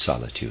desert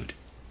solitude.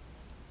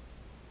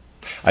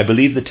 I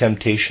believe the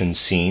temptation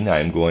scene I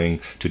am going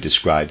to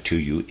describe to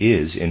you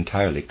is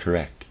entirely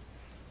correct.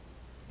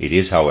 It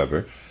is,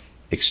 however,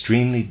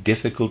 extremely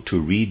difficult to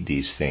read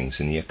these things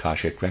in the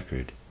Akashic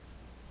record.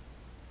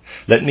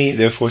 Let me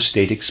therefore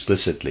state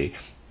explicitly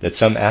that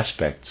some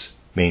aspects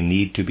may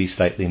need to be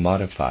slightly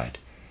modified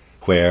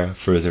where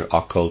further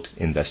occult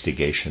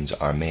investigations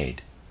are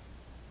made.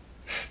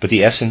 But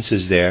the essence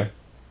is there,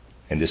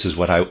 and this is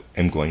what I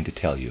am going to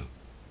tell you.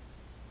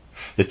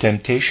 The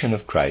temptation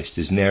of Christ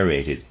is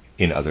narrated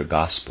in other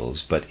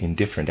Gospels, but in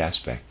different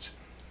aspects.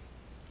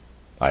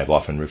 I have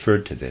often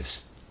referred to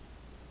this.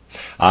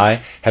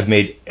 I have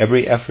made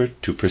every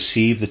effort to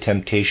perceive the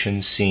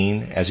temptation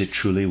scene as it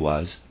truly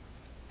was,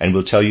 and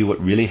will tell you what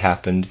really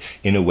happened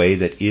in a way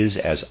that is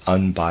as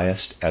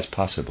unbiased as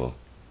possible.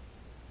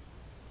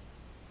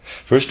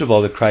 First of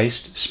all, the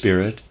Christ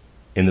Spirit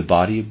in the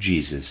body of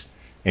Jesus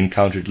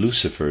encountered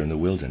Lucifer in the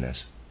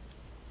wilderness.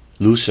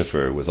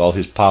 Lucifer, with all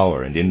his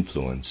power and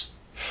influence,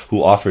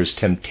 who offers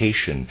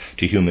temptation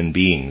to human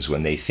beings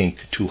when they think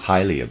too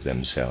highly of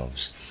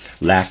themselves,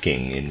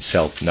 lacking in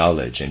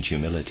self-knowledge and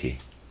humility.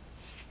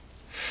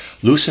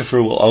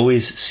 Lucifer will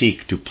always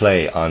seek to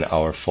play on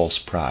our false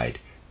pride,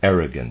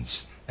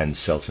 arrogance, and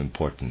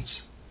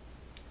self-importance.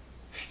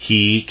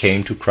 He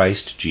came to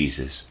Christ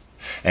Jesus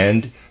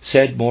and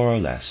said more or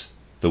less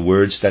the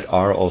words that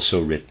are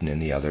also written in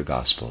the other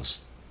Gospels.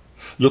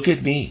 Look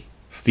at me.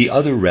 The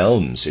other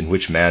realms in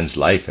which man's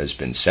life has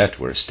been set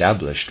were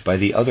established by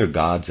the other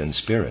gods and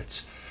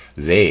spirits.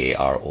 They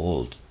are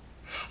old.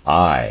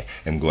 I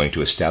am going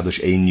to establish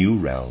a new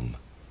realm.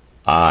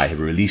 I have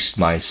released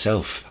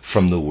myself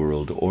from the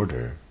world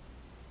order.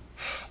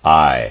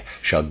 I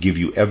shall give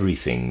you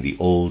everything the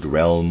old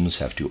realms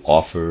have to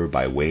offer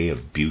by way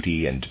of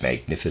beauty and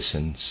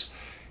magnificence,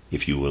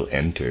 if you will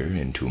enter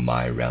into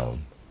my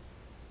realm.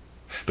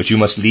 But you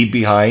must leave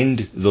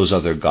behind those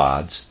other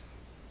gods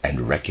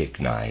and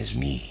recognize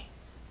me.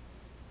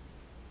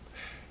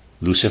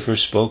 Lucifer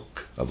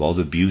spoke of all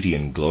the beauty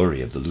and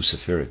glory of the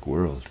Luciferic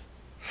world.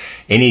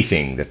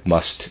 Anything that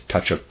must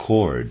touch a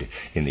chord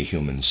in the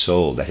human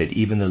soul that had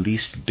even the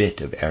least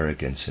bit of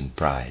arrogance and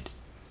pride.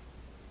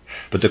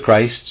 But the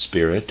Christ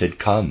Spirit had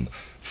come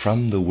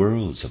from the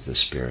worlds of the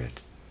Spirit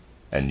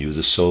and knew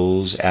the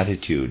soul's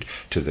attitude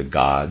to the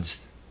gods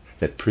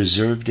that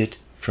preserved it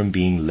from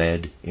being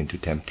led into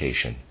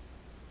temptation.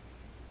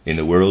 In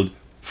the world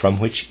from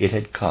which it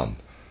had come,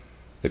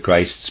 the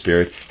Christ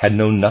Spirit had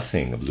known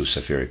nothing of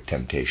Luciferic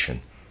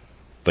temptation,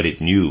 but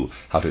it knew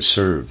how to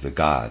serve the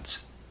gods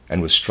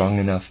and was strong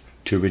enough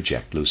to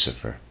reject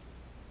Lucifer.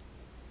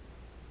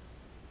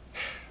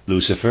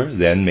 Lucifer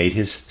then made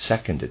his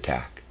second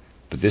attack,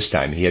 but this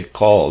time he had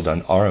called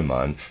on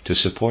Ahriman to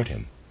support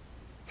him,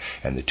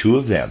 and the two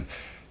of them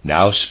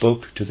now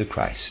spoke to the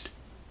Christ.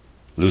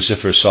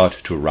 Lucifer sought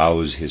to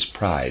rouse his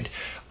pride,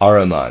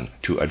 Ahriman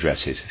to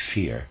address his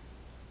fear.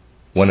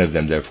 One of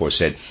them therefore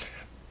said,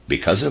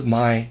 "Because of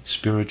my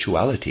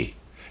spirituality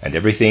and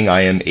everything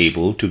I am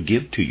able to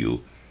give to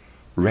you,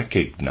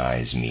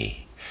 recognize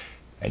me,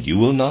 and you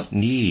will not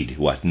need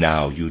what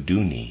now you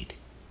do need,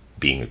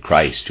 being a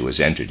Christ who has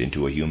entered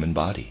into a human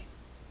body.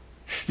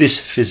 This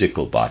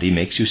physical body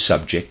makes you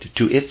subject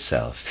to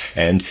itself,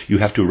 and you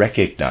have to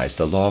recognize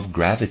the law of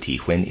gravity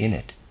when in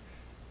it.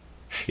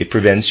 It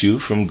prevents you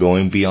from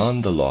going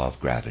beyond the law of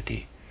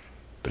gravity,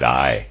 but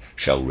I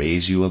shall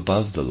raise you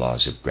above the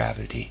laws of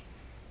gravity.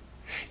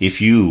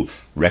 If you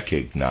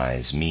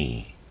recognize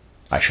me,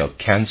 I shall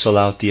cancel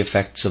out the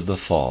effects of the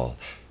fall,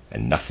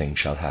 and nothing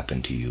shall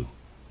happen to you.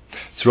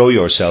 Throw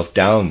yourself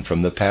down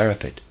from the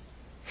parapet.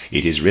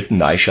 It is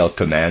written, I shall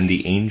command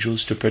the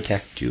angels to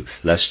protect you,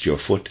 lest your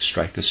foot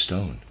strike a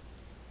stone."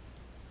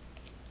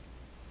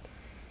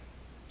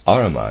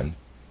 Ahriman,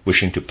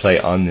 wishing to play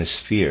on this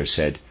fear,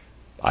 said,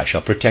 "I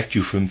shall protect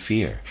you from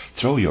fear.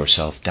 Throw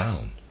yourself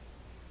down."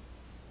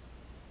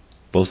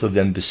 Both of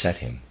them beset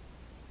him.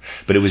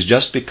 But it was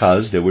just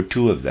because there were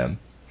two of them,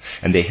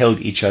 and they held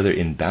each other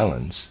in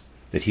balance,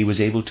 that he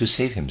was able to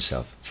save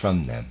himself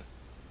from them.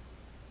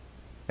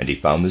 And he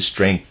found the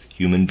strength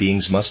human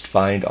beings must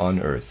find on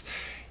earth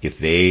if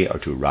they are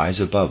to rise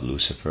above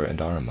Lucifer and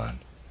Ahriman.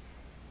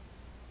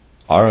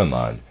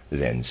 Ahriman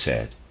then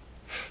said,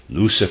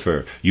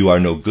 "Lucifer, you are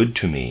no good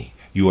to me.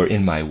 You are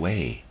in my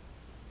way.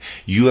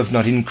 You have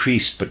not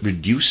increased but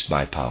reduced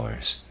my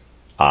powers.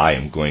 I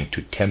am going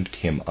to tempt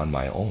him on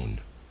my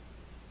own.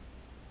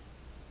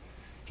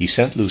 He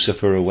sent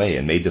Lucifer away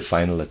and made the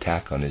final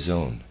attack on his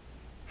own,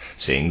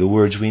 saying the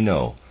words we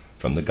know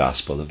from the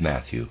Gospel of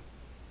Matthew.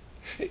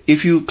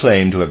 If you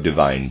claim to have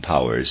divine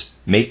powers,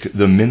 make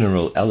the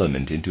mineral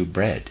element into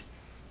bread.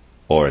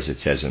 Or, as it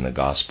says in the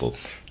Gospel,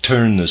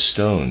 turn the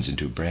stones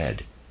into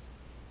bread.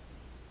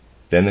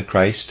 Then the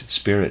Christ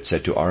Spirit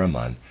said to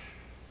Ahriman,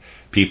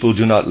 people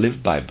do not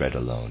live by bread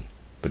alone,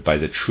 but by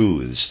the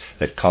truths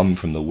that come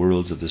from the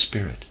worlds of the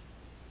Spirit.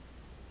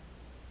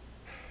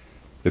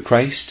 The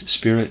Christ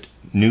Spirit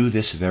knew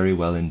this very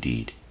well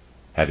indeed,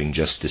 having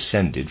just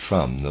descended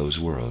from those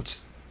worlds.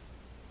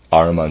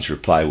 Ahriman's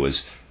reply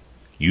was,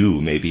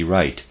 you may be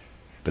right,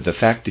 but the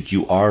fact that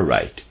you are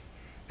right,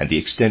 and the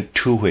extent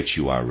to which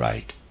you are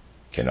right,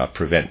 cannot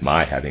prevent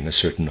my having a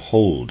certain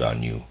hold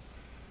on you.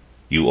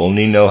 You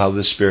only know how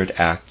the Spirit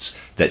acts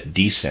that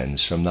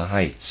descends from the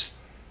heights.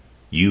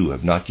 You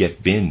have not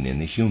yet been in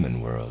the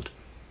human world.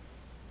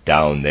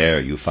 Down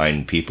there you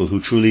find people who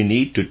truly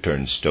need to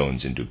turn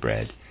stones into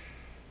bread.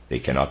 They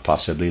cannot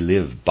possibly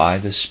live by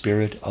the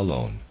Spirit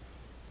alone.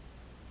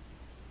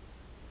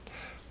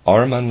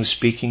 Ahriman was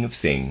speaking of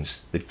things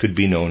that could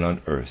be known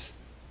on earth,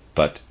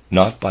 but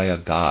not by a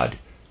God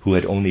who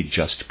had only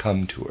just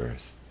come to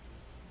earth.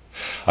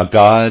 A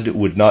God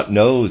would not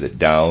know that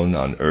down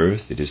on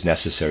earth it is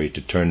necessary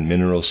to turn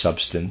mineral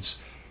substance,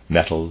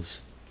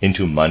 metals,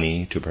 into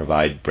money to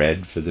provide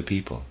bread for the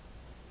people.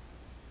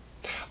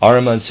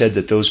 Ahriman said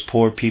that those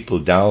poor people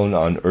down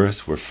on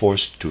earth were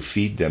forced to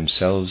feed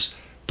themselves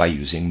by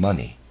using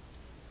money.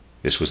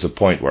 This was the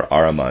point where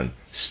Ahriman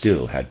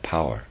still had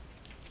power,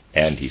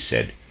 and he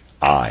said,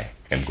 I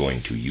am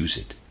going to use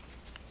it.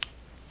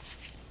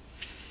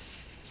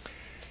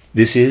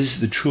 This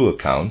is the true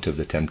account of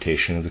the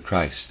temptation of the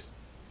Christ.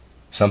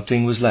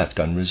 Something was left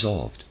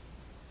unresolved.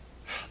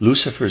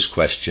 Lucifer's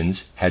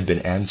questions had been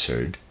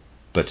answered,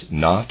 but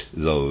not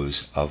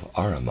those of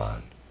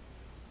Ahriman.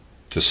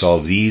 To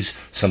solve these,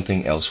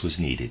 something else was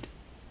needed.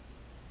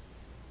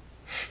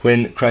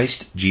 When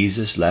Christ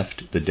Jesus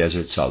left the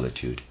desert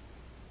solitude,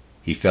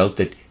 he felt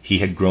that he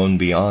had grown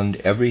beyond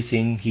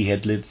everything he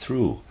had lived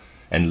through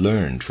and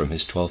learned from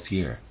his 12th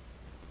year.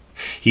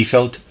 He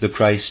felt the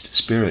Christ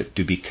Spirit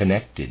to be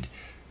connected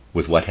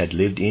with what had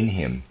lived in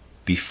him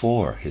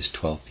before his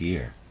 12th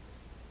year,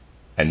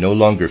 and no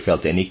longer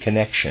felt any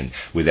connection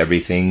with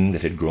everything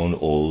that had grown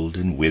old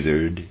and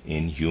withered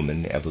in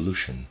human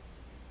evolution.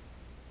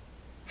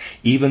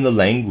 Even the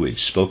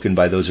language spoken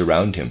by those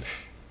around him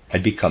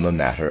had become a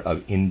matter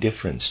of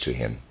indifference to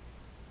him,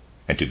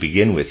 and to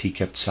begin with he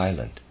kept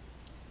silent.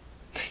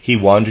 He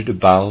wandered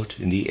about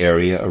in the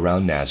area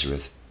around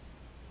Nazareth,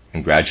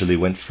 and gradually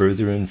went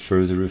further and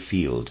further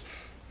afield,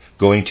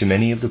 going to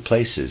many of the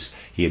places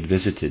he had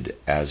visited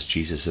as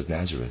Jesus of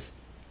Nazareth.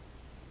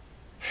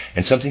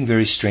 And something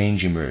very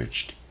strange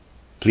emerged.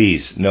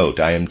 Please note,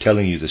 I am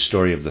telling you the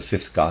story of the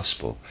 5th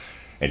Gospel,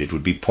 and it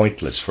would be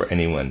pointless for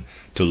anyone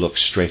to look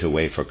straight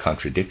away for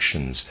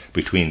contradictions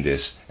between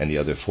this and the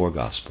other 4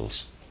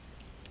 Gospels.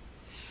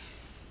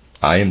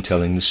 I am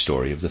telling the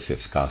story of the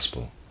 5th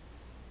Gospel.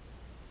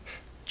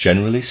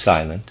 Generally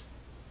silent,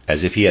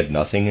 as if he had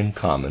nothing in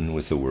common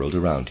with the world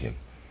around him,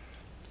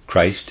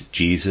 Christ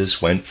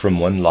Jesus went from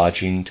one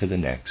lodging to the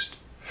next,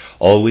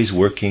 always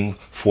working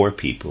for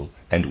people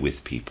and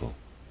with people.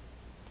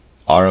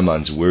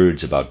 Ahriman's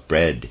words about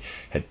bread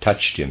had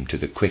touched him to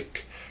the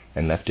quick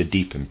and left a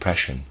deep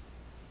impression.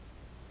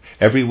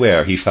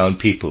 Everywhere he found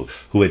people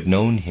who had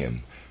known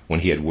him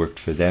when he had worked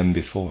for them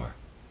before.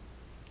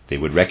 They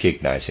would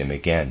recognize him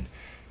again,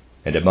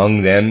 and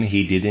among them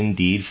he did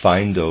indeed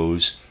find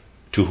those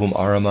to whom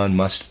Ahriman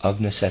must of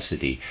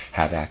necessity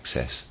have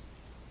access,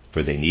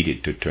 for they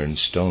needed to turn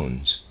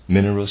stones,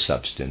 mineral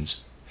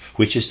substance,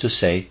 which is to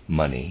say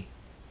money,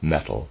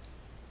 metal,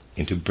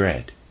 into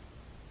bread.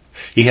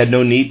 He had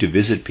no need to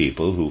visit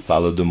people who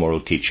followed the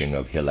moral teaching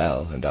of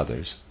Hillel and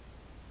others.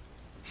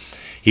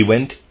 He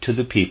went to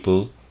the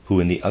people who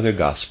in the other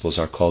Gospels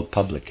are called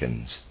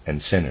publicans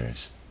and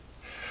sinners,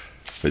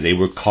 for they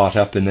were caught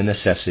up in the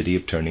necessity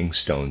of turning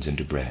stones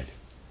into bread.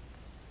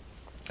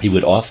 He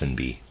would often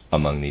be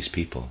among these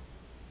people.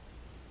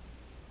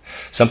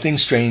 Something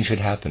strange had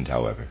happened,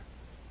 however.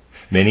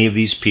 Many of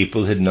these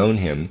people had known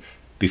him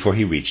before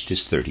he reached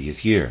his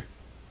 30th year,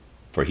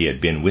 for he had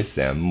been with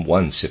them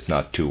once, if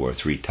not 2 or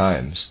 3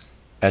 times,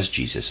 as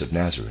Jesus of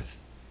Nazareth.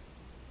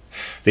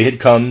 They had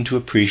come to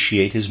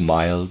appreciate his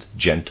mild,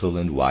 gentle,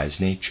 and wise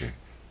nature,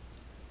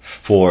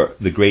 for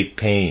the great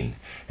pain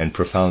and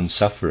profound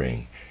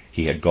suffering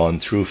he had gone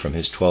through from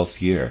his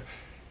 12th year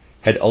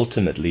had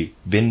ultimately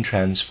been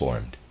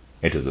transformed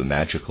into the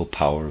magical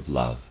power of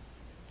love,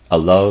 a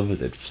love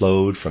that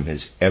flowed from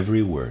his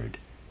every word,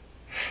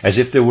 as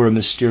if there were a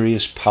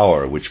mysterious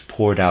power which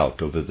poured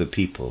out over the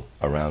people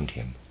around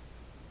him.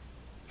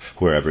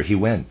 Wherever he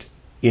went,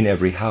 in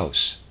every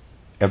house,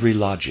 every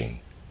lodging,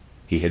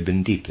 he had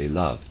been deeply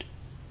loved,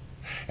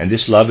 and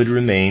this love had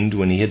remained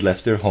when he had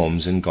left their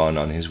homes and gone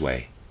on his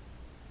way.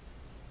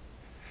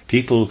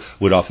 People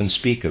would often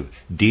speak of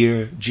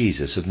dear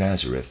Jesus of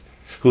Nazareth,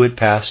 who had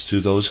passed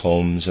through those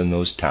homes and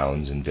those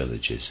towns and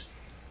villages,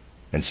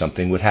 and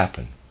something would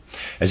happen,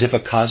 as if a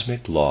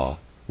cosmic law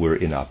were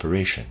in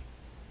operation.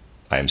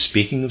 I am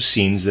speaking of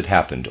scenes that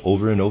happened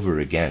over and over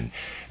again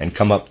and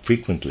come up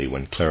frequently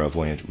when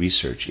clairvoyant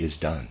research is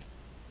done.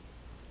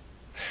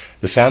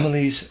 The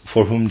families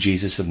for whom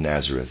Jesus of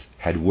Nazareth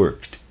had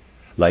worked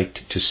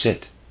liked to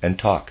sit and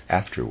talk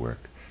after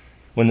work,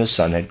 when the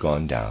sun had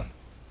gone down,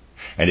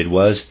 and it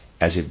was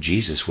as if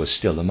Jesus was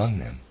still among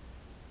them.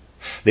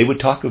 They would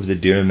talk of the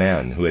dear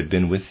man who had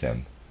been with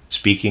them,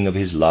 speaking of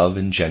his love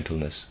and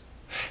gentleness,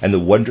 and the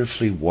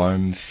wonderfully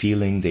warm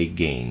feeling they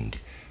gained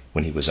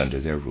when he was under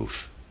their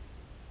roof.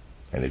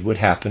 And it would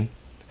happen,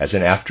 as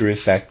an after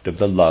effect of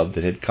the love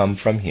that had come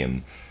from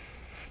him,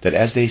 that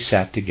as they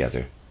sat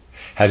together,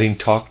 having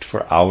talked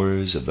for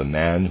hours of the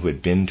man who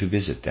had been to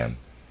visit them,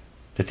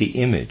 that the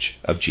image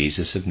of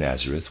Jesus of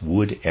Nazareth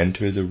would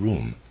enter the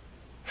room,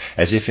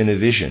 as if in a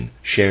vision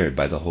shared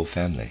by the whole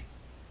family.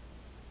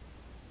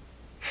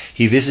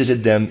 He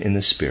visited them in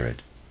the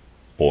Spirit,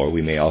 or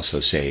we may also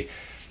say,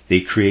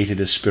 they created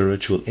a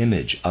spiritual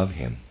image of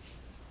him.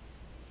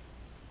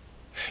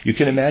 You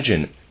can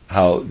imagine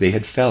how they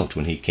had felt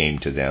when he came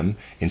to them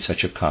in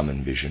such a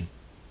common vision,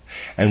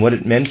 and what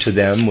it meant to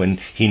them when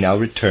he now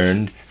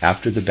returned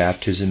after the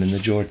baptism in the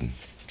Jordan.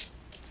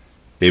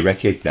 They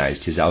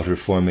recognized his outer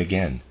form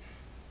again,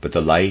 but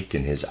the light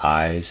in his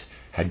eyes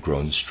had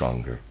grown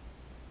stronger.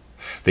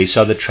 They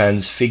saw the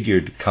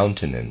transfigured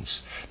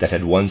countenance that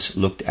had once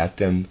looked at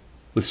them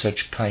with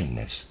such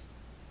kindness.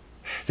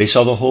 They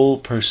saw the whole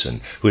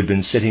person who had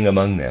been sitting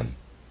among them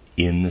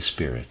in the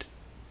Spirit.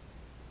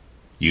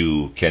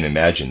 You can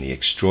imagine the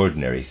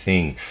extraordinary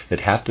thing that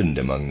happened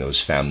among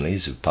those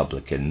families of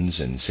publicans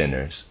and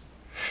sinners,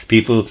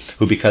 people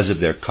who because of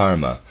their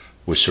karma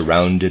were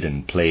surrounded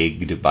and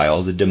plagued by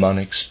all the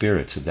demonic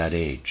spirits of that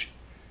age,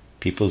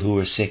 people who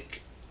were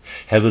sick,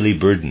 heavily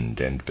burdened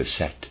and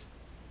beset.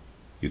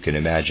 You can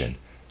imagine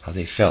how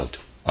they felt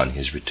on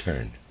his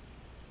return.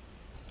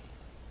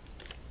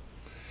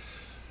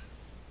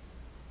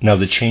 Now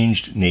the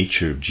changed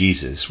nature of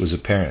Jesus was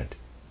apparent.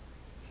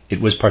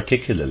 It was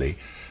particularly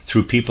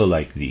through people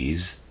like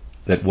these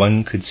that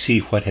one could see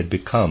what had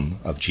become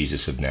of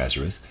Jesus of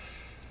Nazareth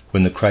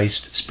when the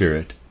Christ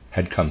Spirit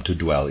had come to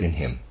dwell in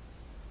him.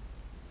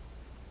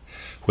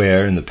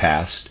 Where in the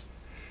past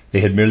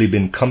they had merely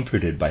been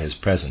comforted by his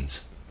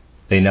presence,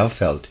 they now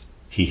felt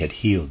he had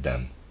healed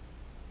them.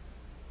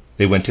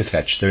 They went to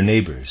fetch their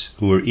neighbors,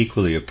 who were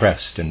equally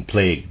oppressed and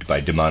plagued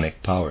by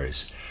demonic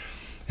powers,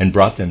 and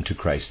brought them to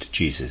Christ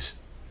Jesus.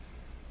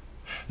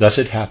 Thus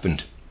it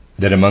happened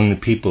that among the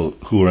people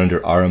who were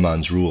under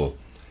Ahriman's rule,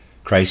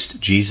 Christ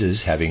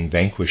Jesus, having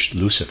vanquished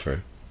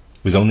Lucifer,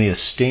 with only a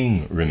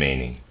sting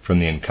remaining from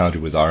the encounter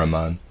with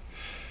Ahriman,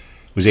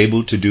 was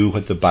able to do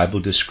what the Bible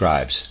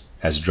describes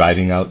as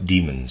driving out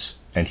demons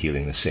and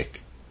healing the sick.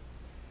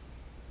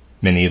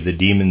 Many of the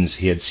demons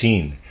he had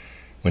seen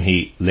when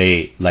he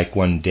lay like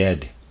one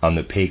dead on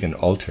the pagan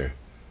altar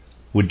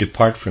would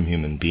depart from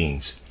human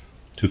beings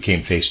who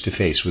came face to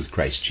face with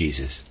Christ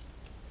Jesus.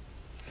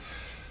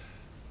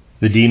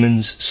 The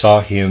demons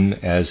saw him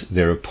as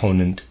their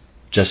opponent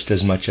just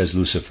as much as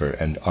Lucifer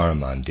and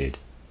Ahriman did.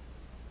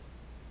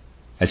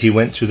 As he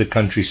went through the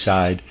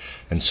countryside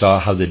and saw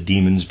how the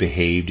demons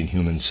behaved in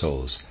human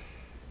souls,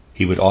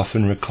 he would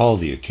often recall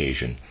the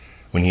occasion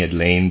when he had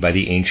lain by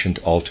the ancient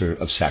altar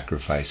of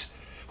sacrifice,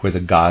 where the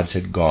gods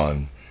had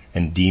gone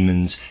and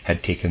demons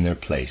had taken their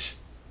place,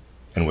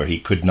 and where he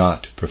could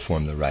not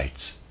perform the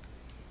rites.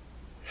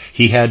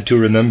 He had to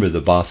remember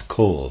the Bath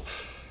Kol,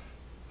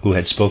 who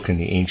had spoken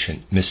the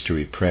ancient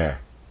mystery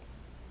prayer.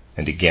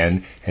 And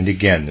again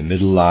the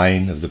middle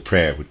line of the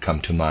prayer would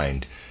come to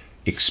mind,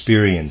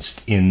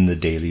 experienced in the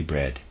daily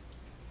bread.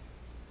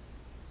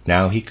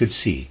 Now he could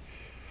see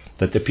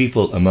that the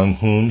people among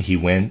whom he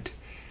went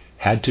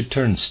had to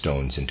turn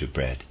stones into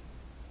bread.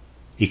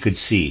 He could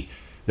see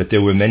that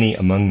there were many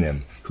among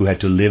them who had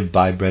to live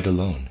by bread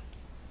alone,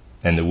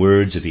 and the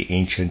words of the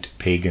ancient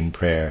pagan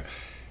prayer,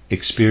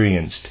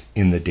 experienced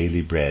in the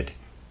daily bread,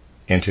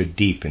 entered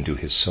deep into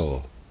his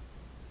soul.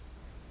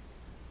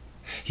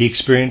 He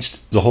experienced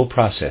the whole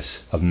process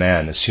of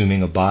man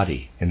assuming a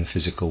body in the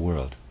physical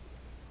world.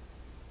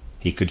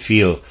 He could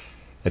feel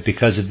that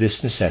because of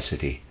this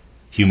necessity,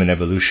 human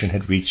evolution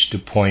had reached a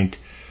point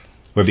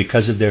where,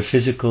 because of their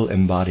physical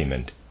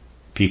embodiment,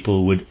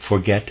 people would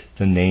forget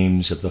the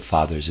names of the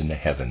fathers in the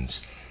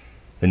heavens,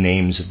 the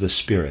names of the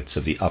spirits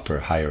of the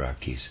upper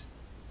hierarchies.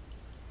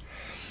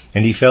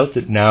 And he felt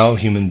that now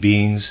human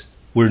beings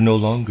were no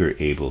longer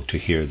able to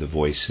hear the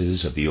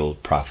voices of the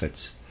old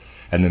prophets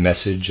and the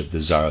message of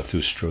the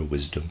Zarathustra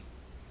wisdom.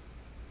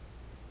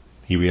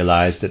 He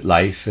realized that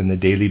life and the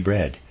daily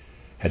bread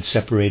had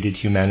separated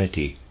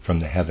humanity from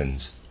the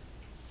heavens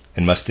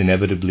and must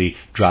inevitably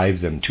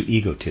drive them to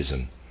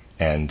egotism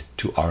and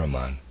to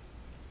Ahriman.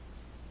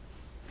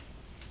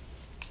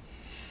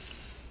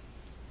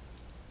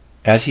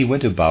 As he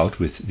went about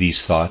with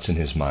these thoughts in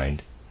his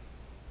mind,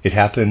 it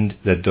happened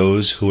that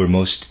those who were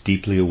most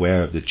deeply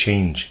aware of the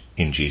change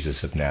in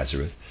Jesus of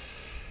Nazareth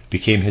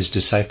became his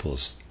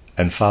disciples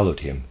and followed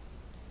him.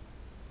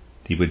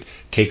 He would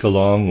take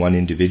along one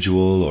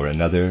individual or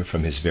another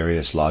from his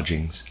various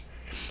lodgings,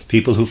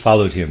 people who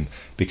followed him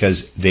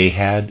because they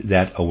had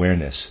that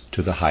awareness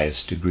to the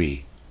highest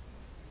degree.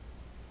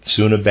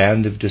 Soon a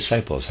band of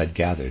disciples had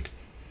gathered.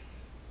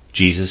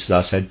 Jesus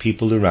thus had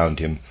people around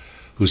him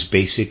whose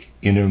basic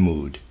inner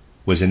mood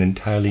was an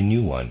entirely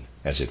new one,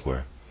 as it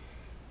were.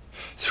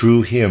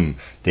 Through him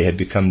they had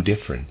become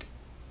different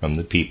from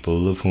the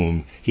people of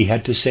whom he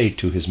had to say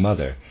to his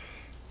mother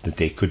that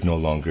they could no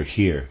longer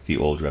hear the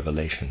old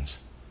revelations.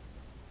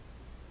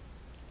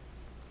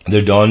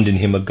 There dawned in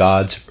him a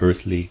God's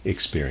earthly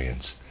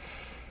experience.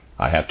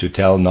 I have to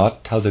tell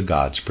not how the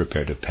gods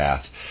prepared a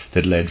path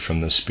that led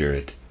from the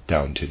spirit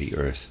down to the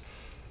earth,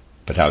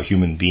 but how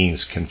human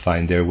beings can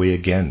find their way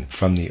again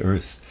from the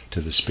earth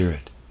to the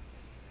spirit.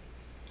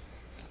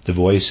 The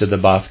voice of the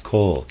Bath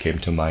Kol came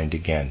to mind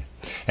again,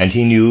 and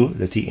he knew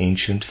that the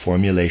ancient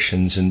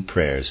formulations and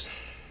prayers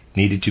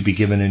needed to be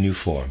given a new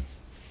form.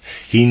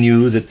 He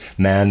knew that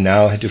man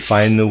now had to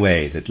find the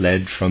way that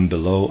led from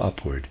below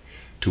upward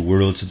to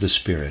worlds of the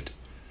Spirit,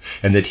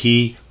 and that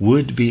he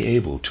would be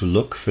able to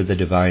look for the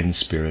divine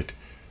Spirit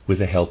with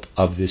the help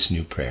of this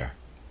new prayer.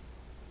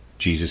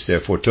 Jesus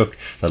therefore took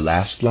the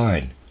last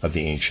line of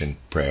the ancient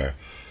prayer,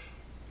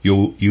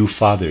 you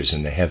fathers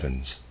in the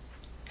heavens,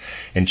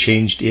 and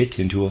changed it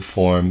into a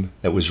form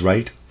that was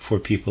right for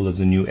people of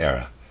the new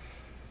era,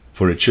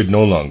 for it should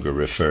no longer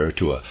refer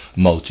to a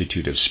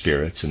multitude of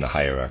spirits in the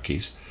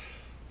hierarchies,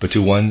 but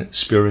to one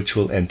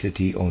spiritual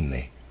entity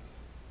only,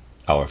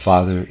 our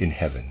Father in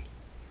heaven.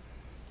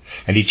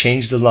 And he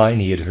changed the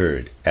line he had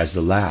heard as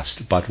the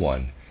last but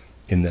one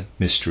in the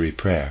mystery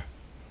prayer,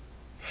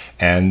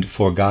 and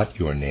forgot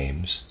your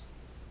names,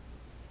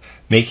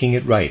 making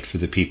it right for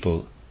the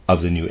people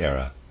of the new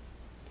era.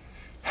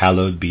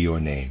 Hallowed be your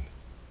name.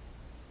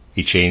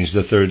 He changed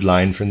the third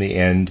line from the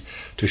end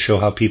to show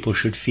how people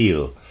should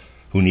feel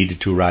who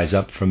needed to rise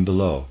up from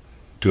below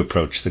to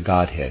approach the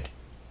Godhead,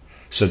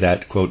 so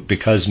that, quote,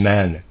 because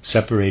man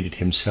separated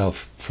himself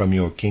from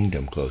your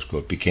kingdom, close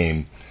quote,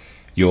 became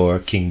your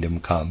kingdom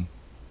come.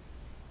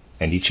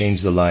 And he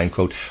changed the line,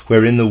 quote,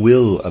 wherein the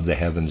will of the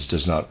heavens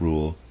does not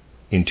rule,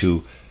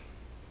 into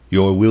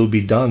your will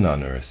be done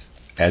on earth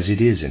as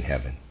it is in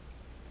heaven.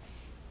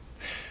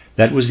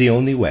 That was the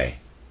only way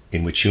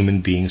in which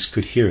human beings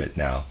could hear it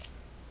now,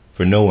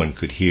 for no one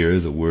could hear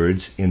the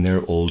words in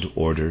their old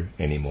order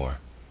anymore.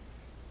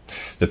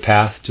 The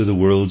path to the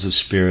worlds of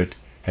spirit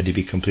had to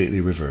be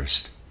completely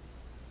reversed.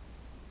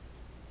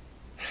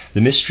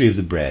 The mystery of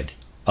the bread,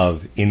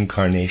 of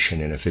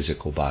incarnation in a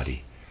physical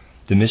body,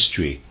 the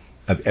mystery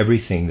of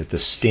everything that the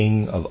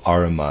sting of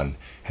Ahriman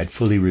had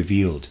fully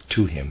revealed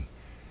to him,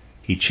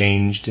 he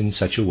changed in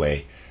such a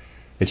way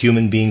that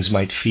human beings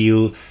might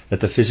feel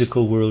that the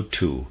physical world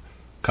too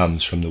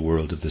comes from the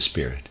world of the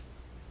spirit,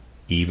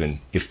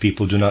 even if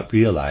people do not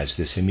realize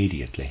this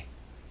immediately.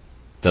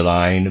 The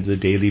line of the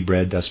daily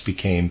bread thus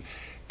became,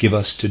 give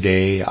us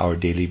today our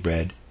daily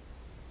bread.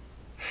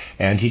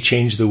 And he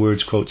changed the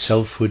words, quote,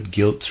 selfhood,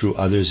 guilt through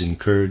others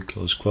incurred,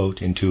 close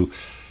quote, into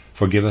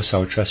forgive us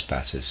our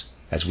trespasses,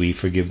 as we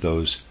forgive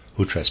those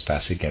who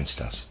trespass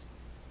against us.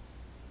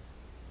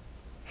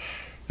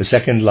 The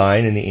second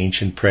line in the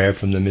ancient prayer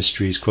from the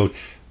mysteries, quote,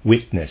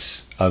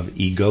 witness of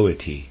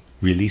egoity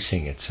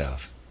releasing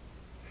itself,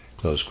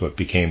 close quote,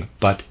 became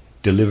but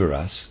deliver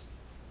us.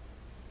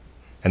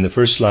 And the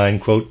first line,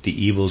 quote,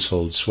 the evils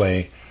hold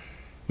sway,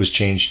 was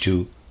changed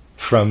to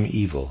from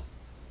evil,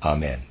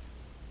 amen.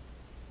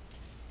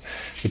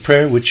 The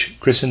prayer which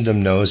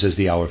Christendom knows as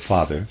the Our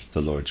Father,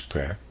 the Lord's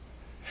Prayer,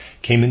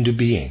 came into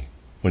being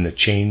when the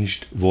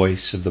changed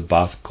voice of the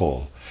Bath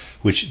Kol,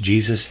 which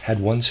Jesus had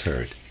once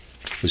heard,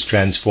 was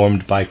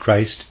transformed by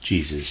Christ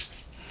Jesus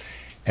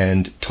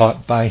and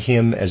taught by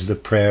him as the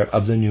prayer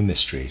of the new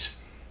mysteries,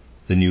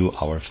 the new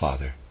Our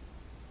Father.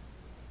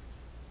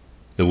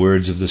 The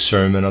words of the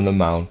Sermon on the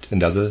Mount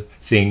and other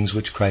things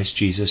which Christ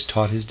Jesus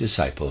taught his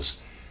disciples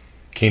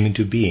came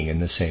into being in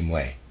the same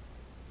way,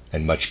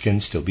 and much can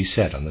still be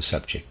said on the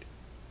subject.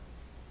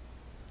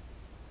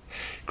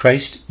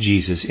 Christ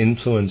Jesus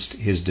influenced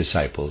his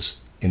disciples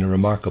in a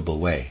remarkable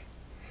way.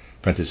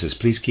 Parenthesis,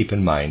 please keep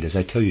in mind as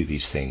I tell you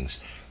these things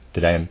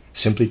that I am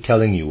simply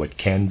telling you what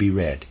can be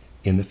read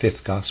in the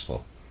fifth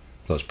gospel.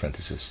 Close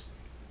parenthesis.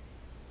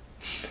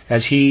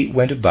 As he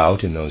went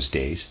about in those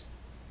days,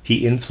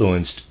 he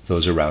influenced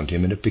those around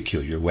him in a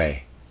peculiar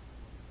way.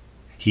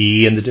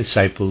 He and the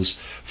disciples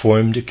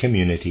formed a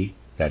community,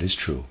 that is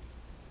true,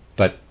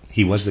 but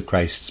he was the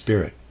Christ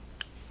Spirit,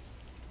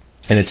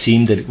 and it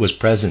seemed that it was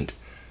present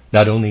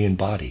not only in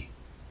body.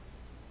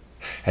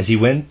 As he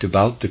went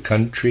about the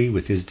country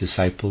with his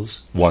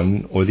disciples,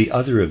 one or the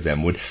other of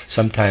them would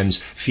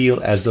sometimes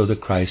feel as though the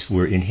Christ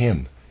were in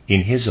him,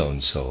 in his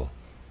own soul,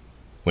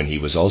 when he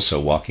was also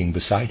walking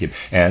beside him,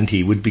 and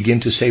he would begin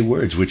to say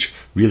words which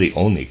really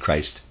only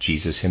Christ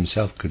Jesus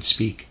himself could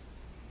speak.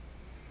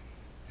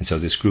 And so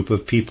this group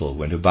of people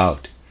went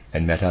about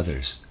and met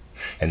others,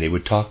 and they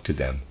would talk to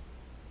them.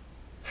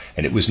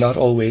 and it was not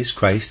always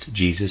Christ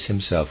Jesus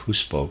himself who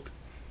spoke,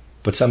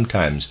 but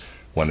sometimes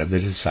one of the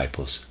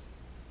disciples.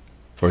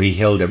 For he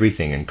held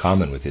everything in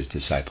common with his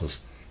disciples,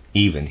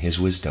 even his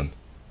wisdom.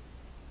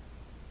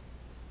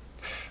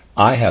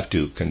 I have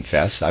to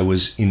confess I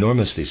was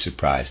enormously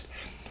surprised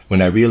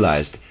when I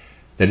realized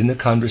that in the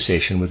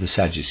conversation with the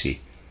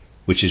Sadducee,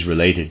 which is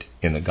related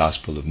in the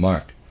Gospel of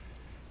Mark,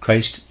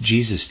 Christ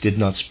Jesus did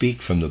not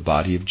speak from the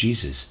body of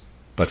Jesus,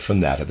 but from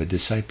that of a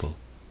disciple.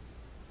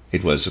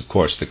 It was, of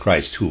course, the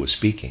Christ who was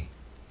speaking.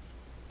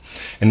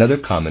 Another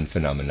common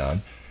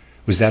phenomenon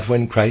was that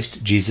when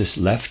Christ Jesus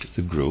left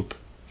the group,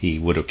 he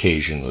would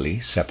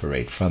occasionally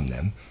separate from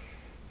them.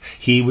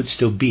 He would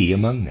still be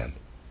among them.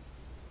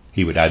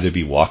 He would either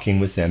be walking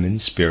with them in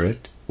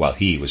spirit while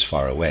he was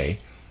far away,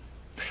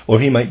 or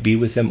he might be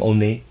with them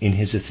only in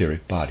his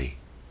etheric body.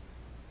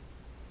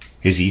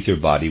 His ether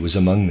body was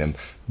among them,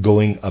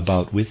 going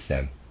about with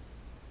them,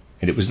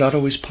 and it was not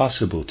always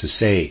possible to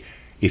say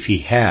if he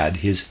had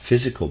his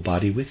physical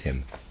body with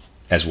him,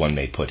 as one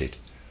may put it,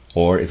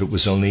 or if it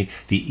was only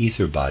the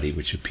ether body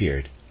which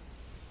appeared.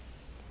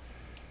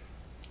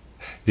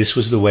 This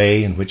was the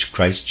way in which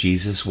Christ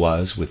Jesus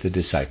was with the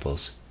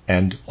disciples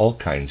and all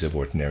kinds of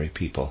ordinary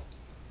people.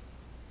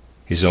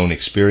 His own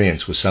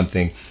experience was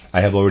something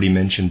I have already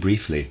mentioned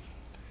briefly.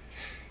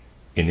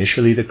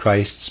 Initially, the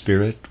Christ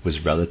Spirit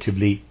was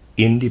relatively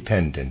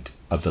independent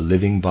of the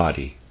living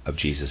body of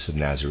Jesus of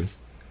Nazareth,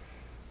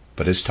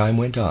 but as time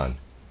went on,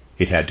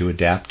 it had to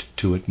adapt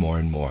to it more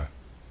and more.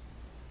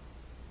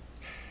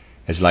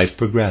 As life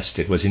progressed,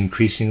 it was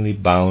increasingly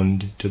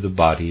bound to the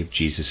body of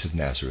Jesus of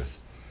Nazareth,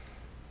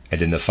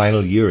 and in the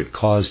final year it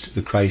caused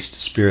the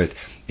Christ Spirit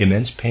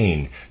immense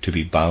pain to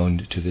be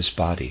bound to this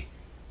body,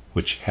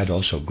 which had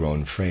also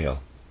grown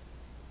frail.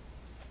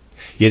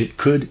 Yet it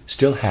could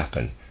still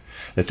happen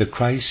that the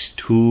Christ,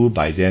 who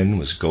by then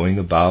was going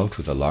about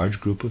with a large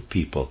group of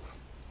people,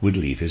 would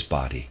leave his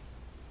body.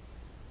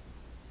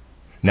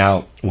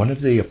 Now, one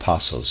of the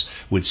apostles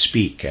would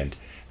speak, and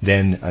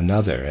then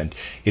another, and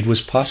it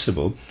was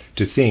possible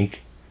to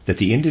think that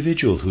the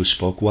individual who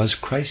spoke was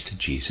Christ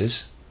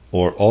Jesus,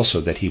 or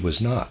also that he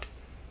was not.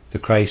 The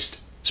Christ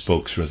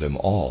spoke through them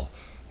all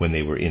when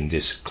they were in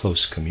this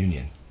close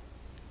communion.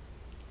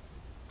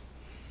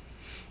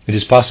 It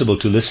is possible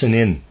to listen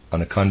in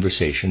on a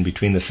conversation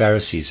between the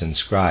Pharisees and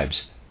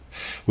scribes,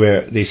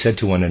 where they said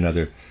to one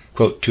another,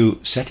 quote, "To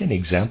set an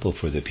example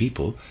for the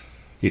people,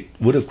 it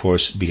would of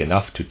course be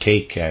enough to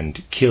take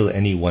and kill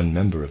any one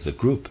member of the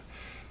group,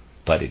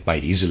 but it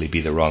might easily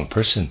be the wrong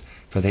person,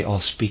 for they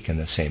all speak in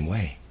the same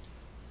way.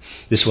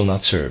 This will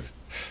not serve.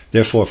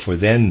 Therefore, for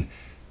then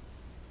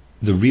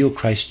the real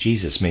Christ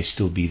Jesus may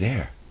still be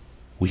there.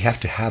 We have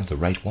to have the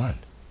right one."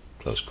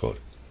 Close quote.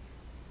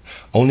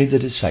 Only the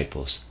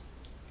disciples,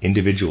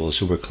 individuals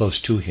who were close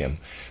to him,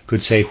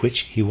 could say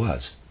which he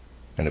was,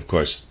 and of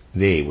course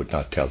they would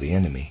not tell the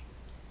enemy.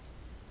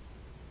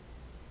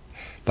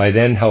 By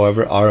then,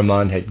 however,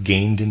 Ahriman had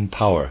gained in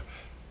power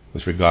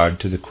with regard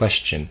to the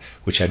question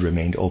which had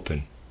remained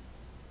open,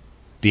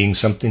 being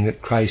something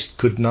that Christ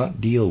could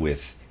not deal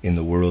with in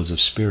the worlds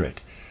of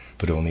spirit,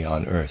 but only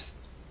on earth.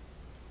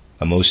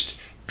 A most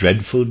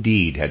dreadful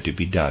deed had to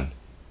be done,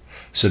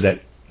 so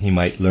that he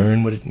might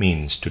learn what it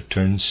means to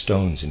turn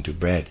stones into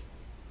bread,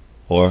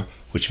 or,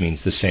 which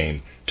means the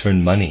same,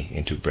 turn money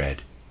into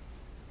bread.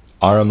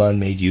 Ahriman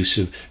made use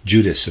of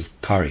Judas of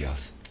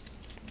Kerioth.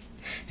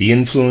 The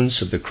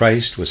influence of the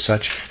Christ was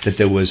such that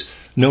there was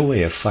no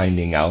way of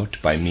finding out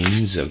by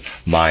means of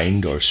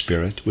mind or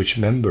spirit which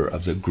member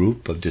of the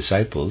group of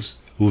disciples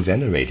who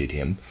venerated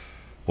him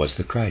was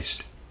the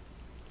Christ.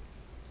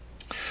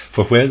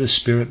 For where the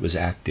Spirit was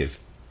active,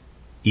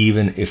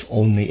 even if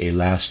only a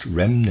last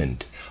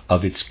remnant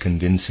of its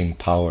convincing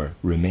power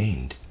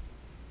remained,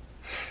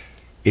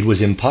 it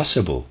was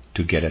impossible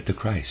to get at the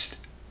Christ.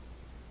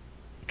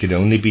 It could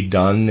only be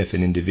done if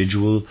an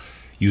individual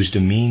used a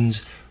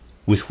means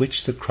with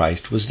which the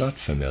Christ was not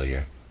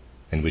familiar,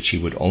 and which he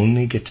would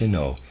only get to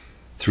know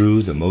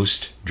through the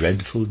most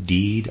dreadful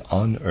deed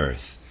on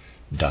earth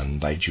done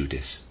by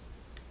Judas.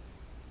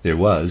 There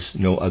was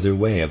no other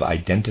way of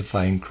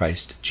identifying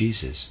Christ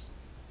Jesus,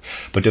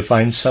 but to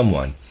find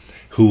someone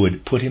who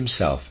would put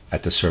himself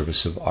at the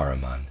service of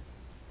Ahriman,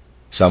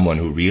 someone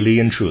who really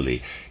and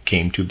truly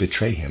came to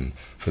betray him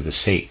for the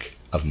sake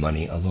of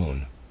money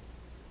alone.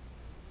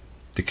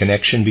 The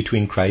connection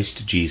between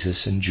Christ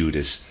Jesus and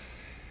Judas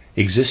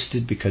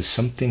existed because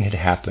something had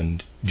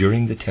happened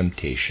during the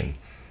temptation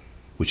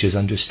which is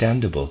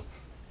understandable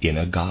in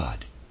a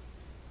God.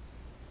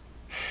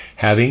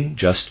 Having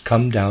just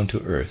come down to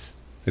earth,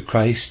 the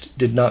Christ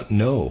did not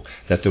know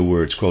that the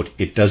words, quote,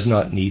 "It does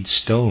not need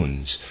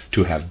stones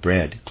to have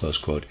bread," close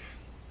quote,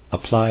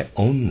 apply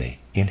only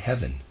in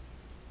heaven.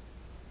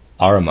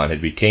 Ahriman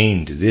had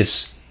retained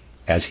this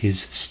as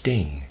his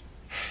sting,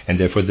 and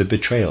therefore the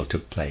betrayal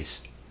took place.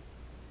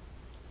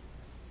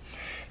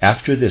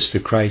 After this,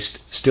 the Christ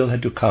still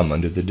had to come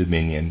under the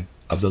dominion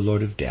of the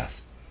Lord of Death,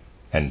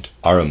 and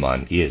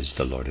Ahriman is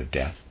the Lord of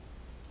Death.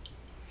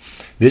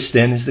 This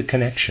then is the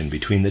connection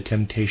between the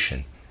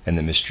temptation and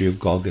the mystery of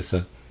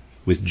Golgotha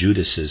with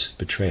Judas's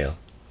betrayal.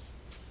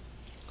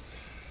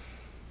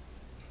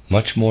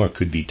 Much more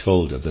could be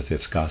told of the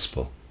fifth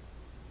gospel,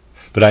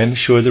 but I am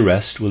sure the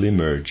rest will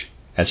emerge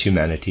as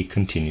humanity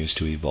continues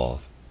to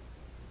evolve.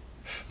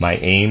 My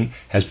aim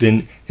has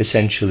been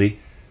essentially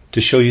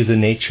to show you the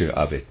nature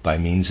of it by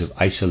means of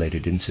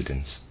isolated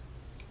incidents.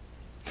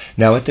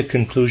 Now, at the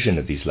conclusion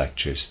of these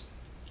lectures,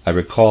 I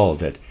recall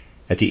that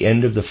at the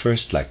end of the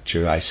first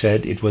lecture I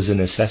said it was a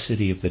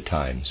necessity of the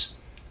times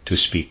to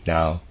speak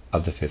now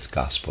of the fifth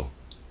gospel.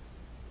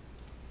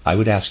 I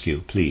would ask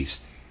you, please,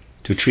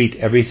 to treat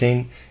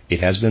everything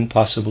it has been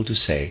possible to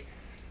say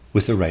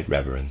with the right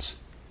reverence.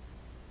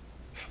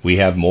 We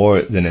have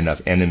more than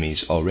enough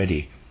enemies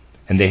already,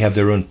 and they have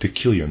their own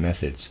peculiar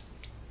methods.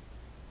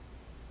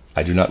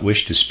 I do not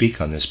wish to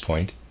speak on this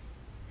point.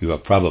 You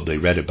have probably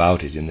read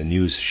about it in the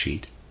news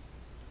sheet.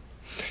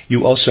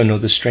 You also know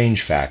the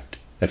strange fact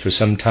that for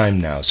some time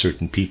now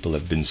certain people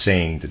have been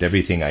saying that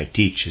everything I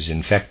teach is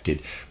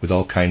infected with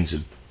all kinds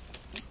of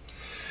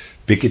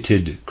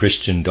bigoted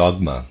Christian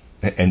dogma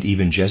and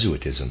even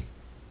Jesuitism.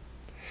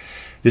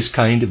 This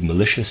kind of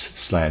malicious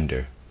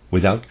slander,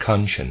 without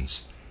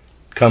conscience,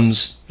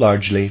 comes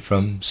largely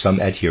from some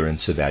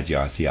adherents of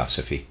Adyar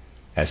Theosophy,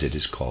 as it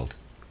is called.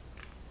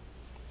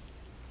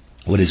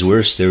 What is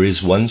worse, there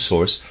is one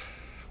source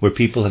where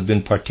people have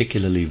been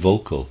particularly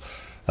vocal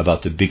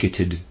about the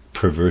bigoted,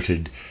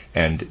 perverted,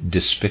 and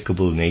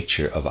despicable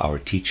nature of our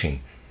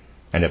teaching,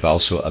 and have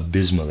also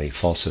abysmally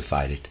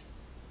falsified it.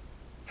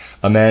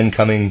 A man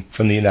coming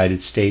from the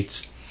United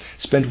States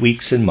spent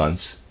weeks and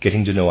months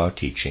getting to know our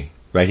teaching,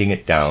 writing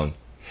it down,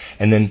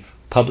 and then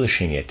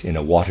publishing it in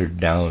a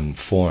watered-down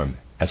form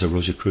as a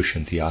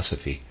Rosicrucian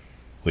theosophy,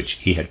 which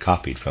he had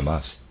copied from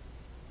us.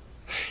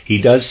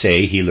 He does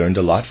say he learned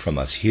a lot from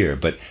us here,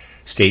 but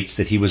states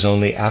that he was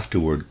only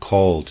afterward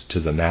called to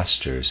the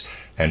masters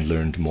and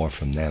learned more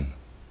from them.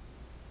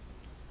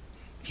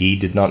 He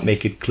did not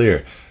make it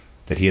clear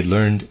that he had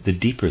learned the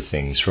deeper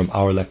things from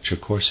our lecture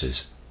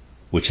courses,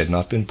 which had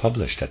not been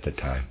published at the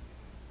time.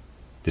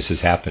 This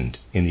has happened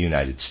in the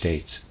United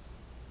States.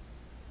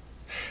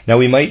 Now,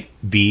 we might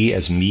be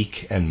as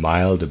meek and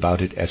mild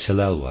about it as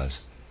Hillel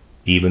was,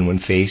 even when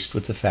faced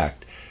with the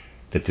fact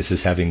that this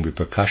is having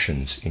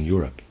repercussions in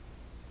Europe.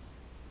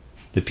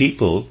 The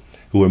people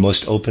who were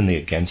most openly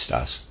against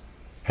us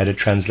had a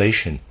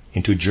translation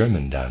into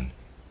German done,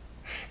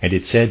 and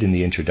it said in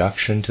the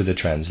introduction to the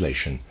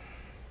translation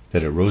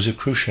that a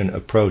Rosicrucian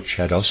approach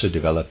had also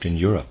developed in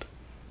Europe,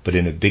 but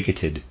in a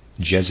bigoted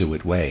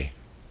Jesuit way,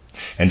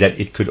 and that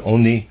it could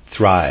only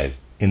thrive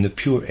in the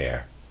pure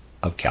air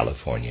of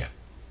California.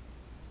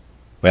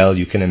 Well,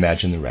 you can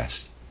imagine the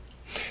rest.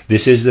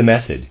 This is the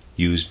method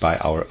used by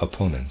our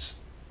opponents.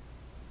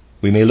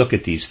 We may look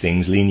at these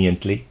things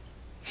leniently,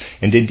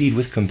 and indeed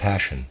with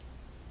compassion,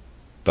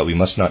 but we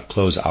must not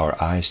close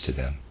our eyes to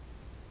them.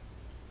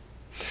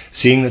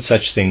 Seeing that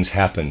such things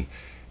happen,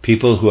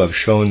 people who have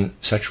shown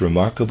such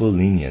remarkable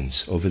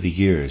lenience over the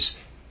years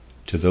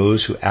to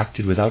those who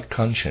acted without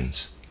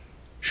conscience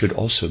should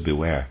also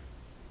beware.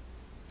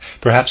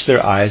 Perhaps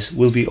their eyes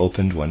will be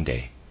opened one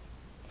day.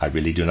 I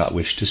really do not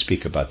wish to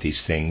speak about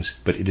these things,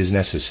 but it is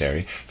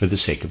necessary for the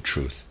sake of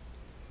truth.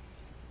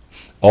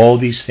 All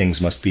these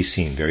things must be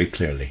seen very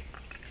clearly.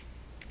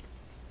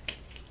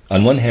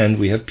 On one hand,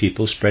 we have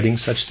people spreading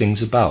such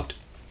things about,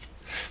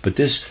 but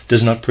this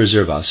does not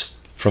preserve us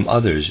from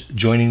others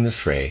joining the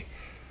fray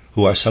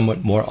who are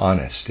somewhat more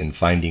honest in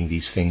finding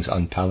these things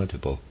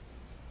unpalatable.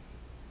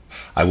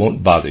 I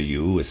won't bother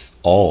you with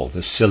all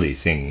the silly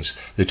things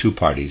the two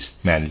parties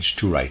managed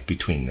to write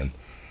between them,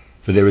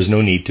 for there is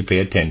no need to pay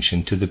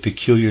attention to the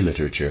peculiar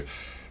literature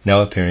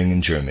now appearing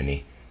in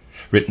Germany,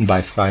 written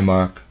by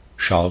Freimark,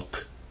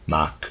 Schalk,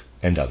 Mach,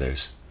 and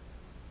others,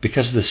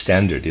 because the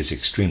standard is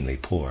extremely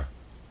poor.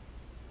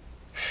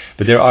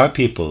 But there are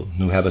people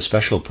who have a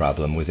special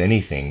problem with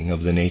anything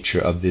of the nature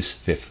of this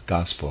fifth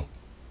gospel.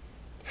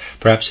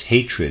 Perhaps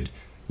hatred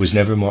was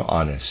never more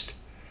honest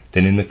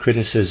than in the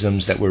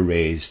criticisms that were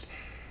raised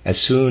as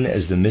soon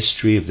as the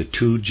mystery of the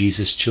two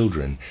Jesus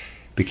children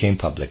became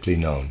publicly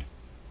known.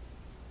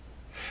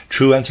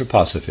 True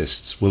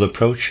anthroposophists will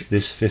approach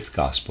this fifth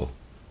gospel,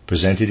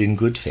 presented in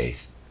good faith,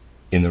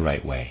 in the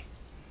right way.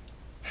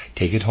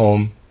 Take it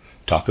home,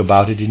 talk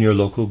about it in your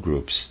local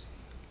groups,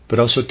 but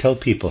also tell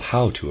people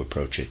how to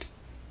approach it.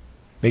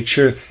 Make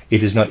sure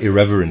it is not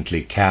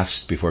irreverently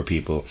cast before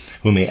people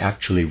who may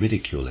actually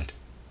ridicule it.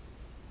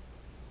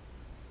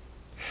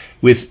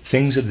 With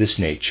things of this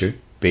nature,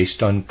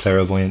 based on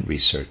clairvoyant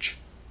research,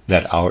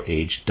 that our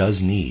age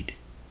does need,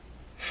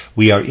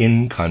 we are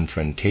in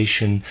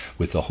confrontation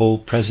with the whole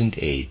present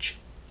age,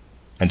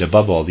 and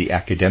above all the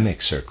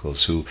academic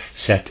circles who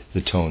set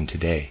the tone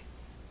today.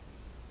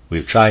 We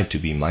have tried to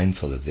be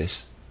mindful of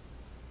this.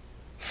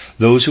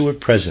 Those who were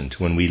present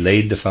when we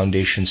laid the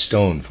foundation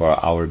stone for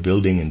our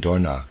building in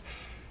Dornach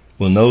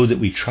will know that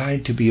we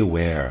tried to be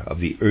aware of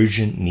the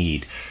urgent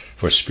need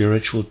for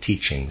spiritual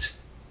teachings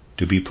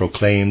to be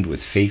proclaimed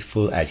with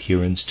faithful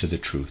adherence to the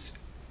truth.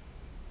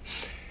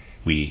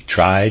 We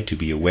tried to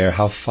be aware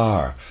how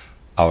far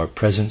our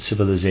present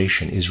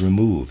civilization is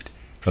removed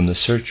from the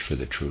search for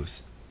the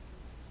truth.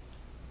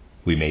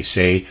 We may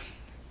say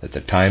that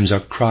the times are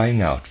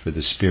crying out for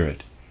the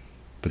Spirit,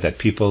 but that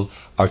people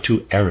are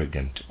too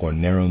arrogant or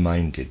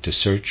narrow-minded to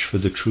search for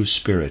the true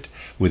Spirit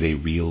with a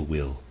real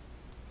will.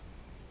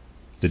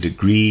 The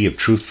degree of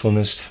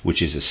truthfulness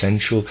which is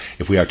essential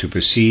if we are to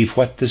perceive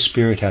what the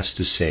Spirit has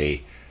to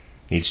say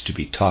needs to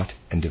be taught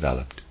and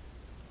developed.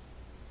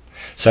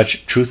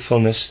 Such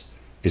truthfulness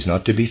is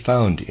not to be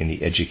found in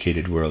the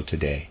educated world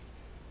today,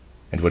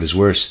 and what is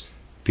worse,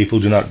 people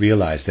do not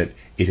realize that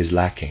it is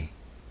lacking.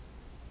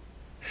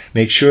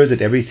 Make sure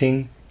that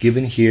everything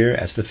given here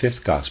as the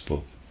fifth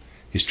gospel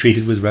is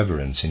treated with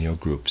reverence in your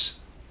groups.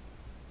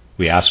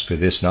 We ask for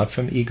this not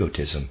from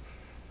egotism,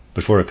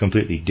 but for a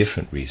completely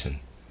different reason.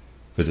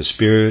 For the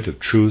Spirit of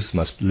truth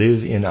must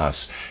live in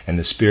us, and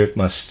the Spirit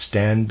must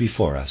stand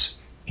before us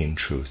in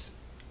truth.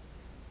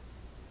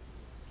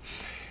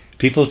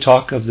 People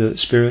talk of the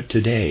Spirit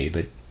today,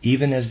 but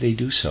even as they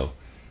do so,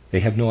 they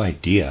have no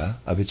idea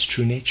of its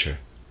true nature.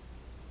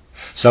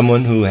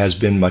 Someone who has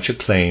been much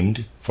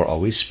acclaimed for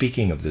always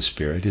speaking of the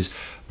Spirit is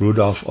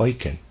Rudolf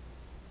Eucken.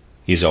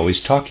 He is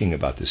always talking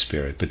about the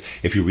Spirit, but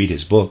if you read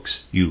his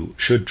books, you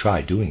should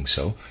try doing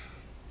so.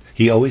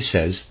 He always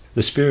says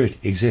the Spirit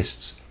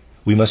exists.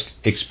 We must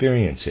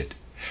experience it.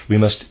 We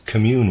must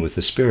commune with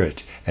the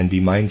Spirit and be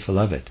mindful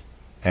of it,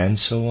 and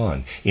so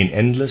on, in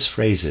endless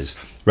phrases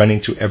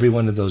running through every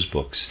one of those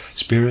books.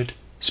 Spirit,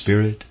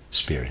 Spirit,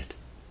 Spirit.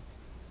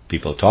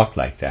 People talk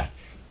like that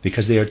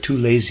because they are too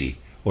lazy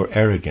or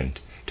arrogant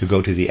to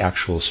go to the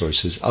actual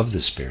sources of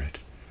the Spirit,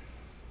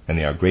 and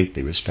they are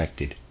greatly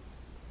respected.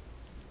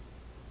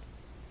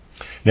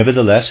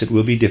 Nevertheless, it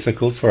will be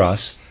difficult for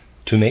us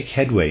to make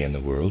headway in the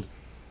world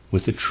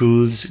with the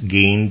truths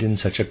gained in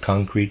such a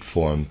concrete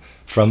form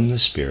from the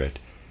Spirit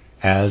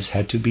as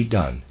had to be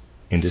done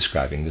in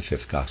describing the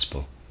fifth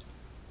gospel.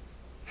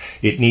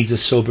 It needs a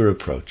sober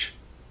approach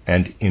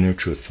and inner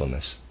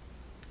truthfulness.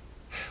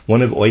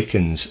 One of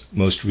Eucken's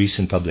most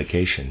recent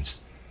publications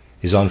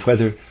is on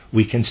whether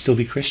we can still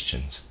be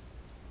Christians.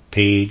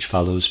 Page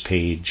follows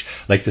page,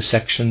 like the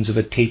sections of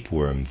a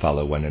tapeworm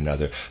follow one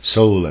another,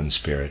 soul and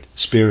spirit,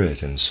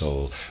 spirit and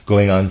soul,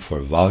 going on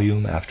for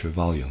volume after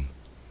volume.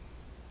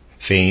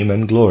 Fame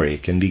and glory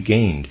can be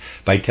gained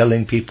by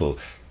telling people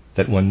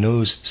that one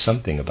knows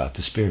something about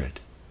the Spirit.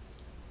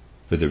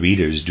 For the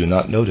readers do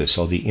not notice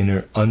all the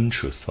inner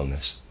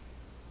untruthfulness,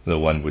 though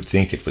one would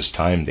think it was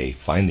time they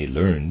finally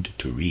learned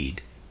to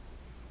read.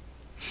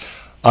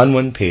 On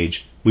one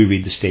page we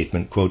read the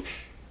statement, quote,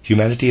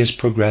 "Humanity has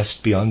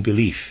progressed beyond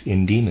belief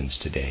in demons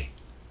today,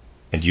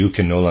 and you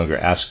can no longer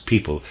ask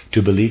people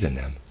to believe in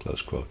them,"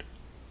 close quote.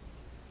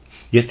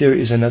 Yet there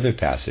is another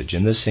passage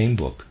in the same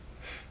book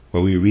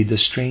where we read the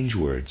strange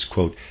words,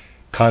 quote,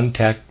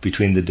 "Contact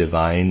between the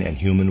divine and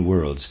human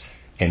worlds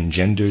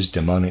engenders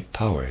demonic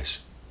powers,"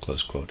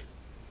 close quote.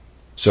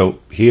 So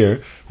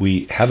here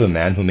we have a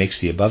man who makes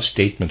the above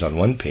statement on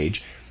one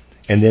page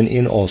and then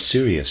in all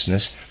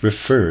seriousness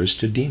refers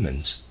to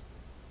demons.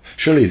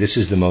 Surely this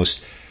is the most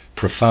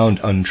profound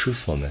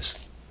untruthfulness.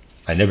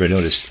 I never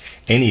noticed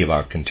any of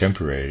our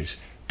contemporaries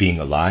being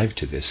alive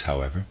to this,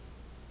 however.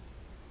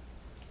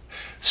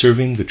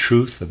 Serving the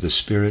truth of the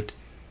Spirit,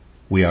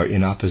 we are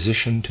in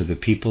opposition to the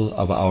people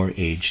of our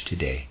age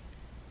today.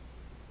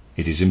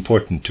 It is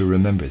important to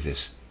remember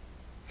this,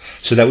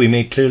 so that we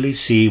may clearly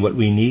see what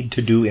we need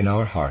to do in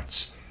our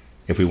hearts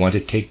if we want to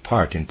take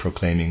part in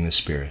proclaiming the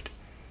Spirit,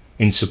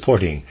 in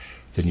supporting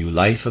the new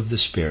life of the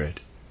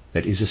Spirit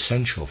that is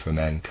essential for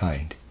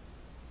mankind.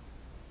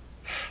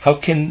 How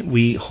can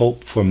we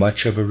hope for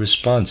much of a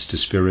response to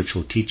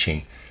spiritual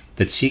teaching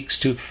that seeks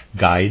to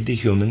guide the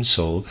human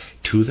soul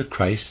to the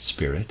Christ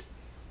Spirit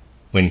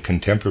when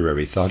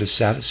contemporary thought is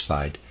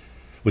satisfied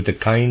with the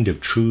kind of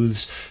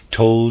truths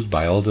told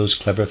by all those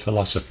clever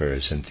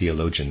philosophers and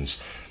theologians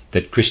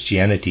that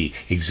Christianity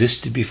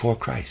existed before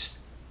Christ?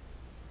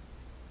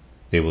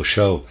 They will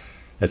show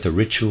that the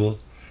ritual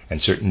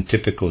and certain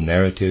typical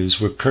narratives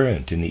were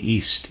current in the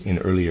East in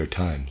earlier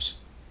times.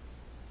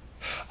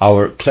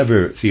 Our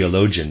clever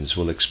theologians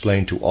will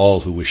explain to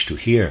all who wish to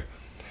hear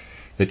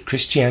that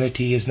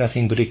Christianity is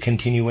nothing but a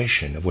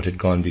continuation of what had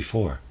gone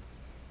before.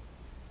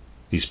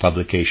 These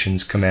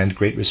publications command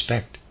great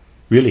respect,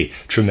 really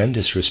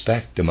tremendous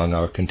respect among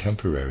our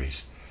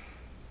contemporaries,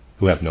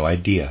 who have no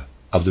idea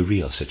of the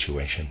real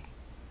situation.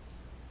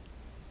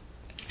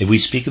 If we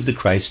speak of the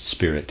Christ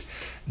Spirit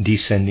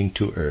descending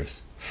to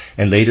earth,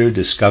 and later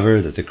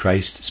discover that the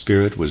Christ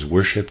Spirit was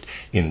worshipped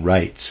in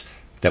rites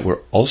that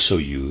were also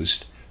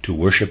used to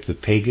worship the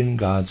pagan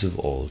gods of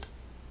old,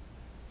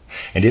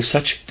 and if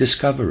such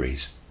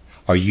discoveries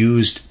are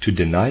used to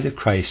deny the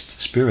Christ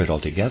Spirit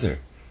altogether,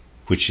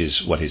 which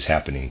is what is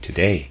happening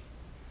today,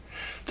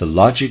 the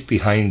logic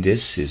behind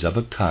this is of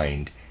a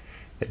kind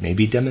that may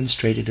be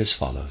demonstrated as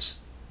follows.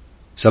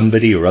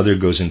 Somebody or other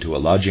goes into a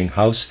lodging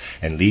house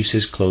and leaves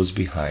his clothes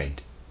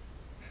behind.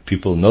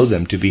 People know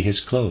them to be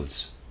his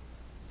clothes.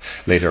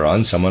 Later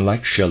on, someone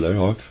like Schiller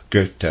or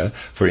Goethe,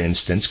 for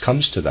instance,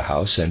 comes to the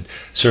house, and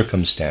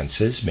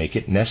circumstances make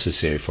it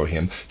necessary for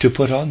him to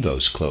put on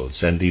those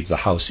clothes and leave the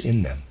house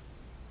in them.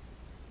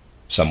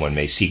 Someone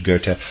may see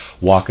Goethe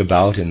walk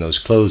about in those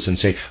clothes and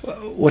say,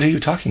 "What are you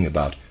talking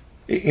about?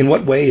 In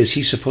what way is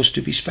he supposed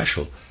to be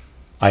special?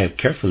 I have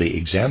carefully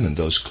examined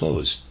those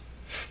clothes.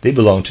 They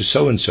belong to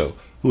so-and-so,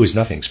 who is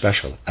nothing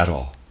special at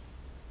all."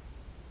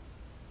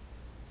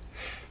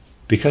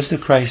 Because the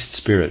Christ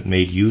Spirit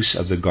made use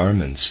of the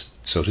garments,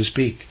 so to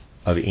speak,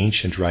 of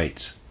ancient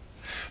rites,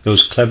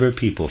 those clever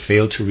people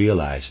failed to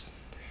realize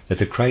that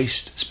the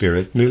Christ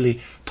Spirit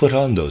merely put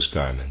on those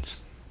garments,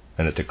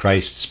 and that the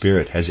Christ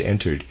Spirit has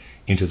entered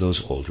into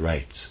those old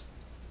rites.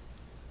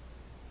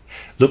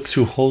 Look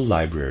through whole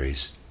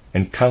libraries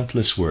and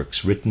countless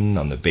works written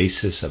on the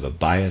basis of a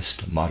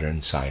biased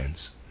modern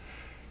science.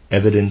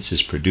 Evidence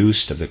is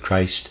produced of the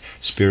Christ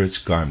Spirit's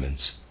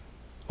garments.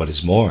 What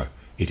is more,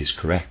 it is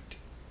correct.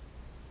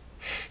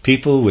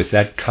 People with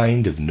that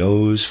kind of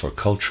nose for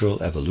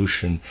cultural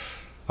evolution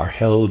are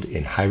held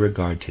in high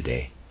regard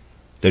today.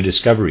 Their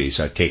discoveries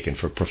are taken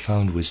for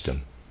profound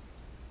wisdom.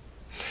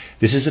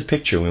 This is a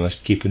picture we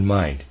must keep in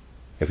mind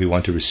if we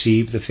want to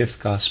receive the fifth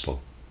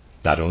gospel,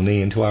 not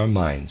only into our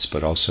minds,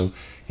 but also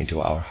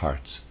into our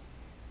hearts.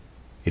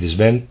 It is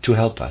meant to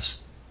help us,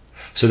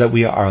 so that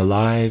we are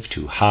alive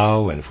to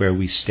how and where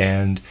we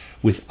stand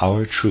with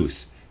our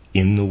truth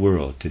in the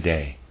world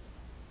today,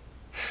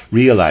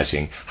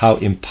 realizing how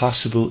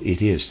impossible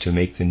it is to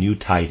make the new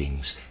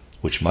tidings,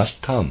 which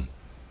must come,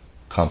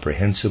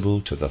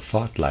 comprehensible to the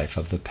thought life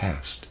of the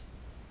past.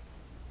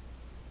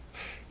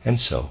 And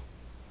so,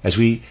 as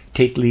we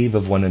take leave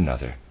of one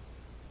another,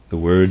 the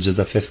words of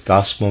the fifth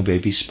gospel may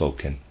be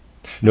spoken.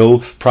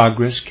 No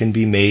progress can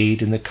be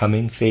made in the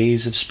coming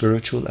phase of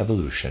spiritual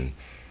evolution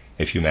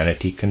if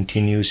humanity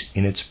continues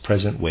in its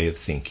present way of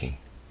thinking.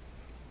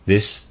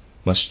 This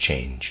must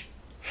change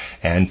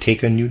and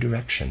take a new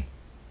direction.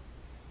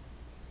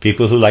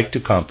 People who like to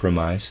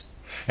compromise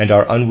and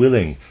are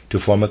unwilling to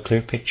form a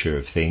clear picture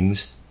of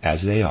things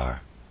as they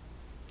are,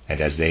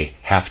 and as they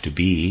have to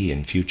be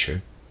in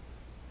future,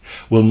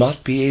 will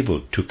not be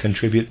able to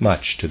contribute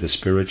much to the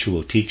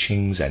spiritual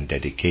teachings and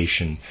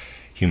dedication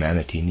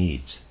humanity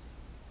needs.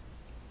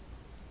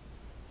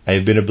 I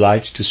have been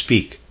obliged to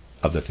speak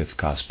of the fifth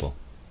gospel,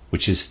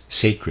 which is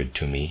sacred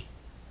to me,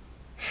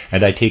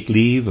 and I take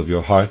leave of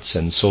your hearts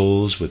and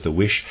souls with the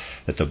wish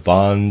that the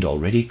bond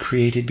already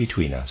created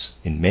between us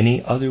in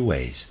many other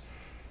ways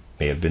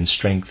may have been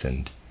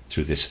strengthened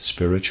through this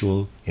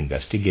spiritual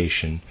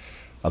investigation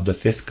of the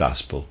fifth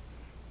gospel,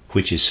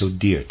 which is so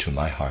dear to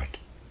my heart.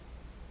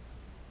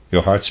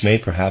 Your hearts may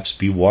perhaps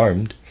be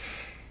warmed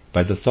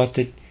by the thought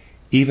that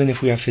even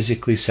if we are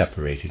physically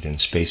separated in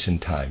space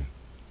and time,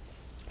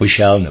 we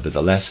shall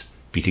nevertheless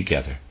be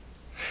together,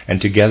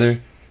 and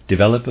together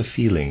develop a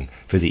feeling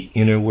for the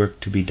inner work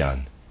to be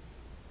done,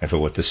 and for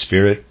what the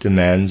Spirit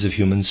demands of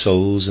human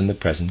souls in the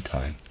present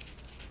time.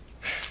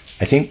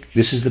 I think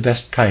this is the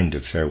best kind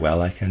of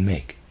farewell I can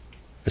make,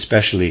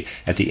 especially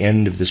at the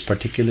end of this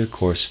particular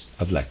course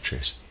of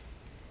lectures,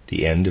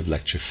 the end of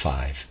Lecture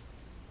 5.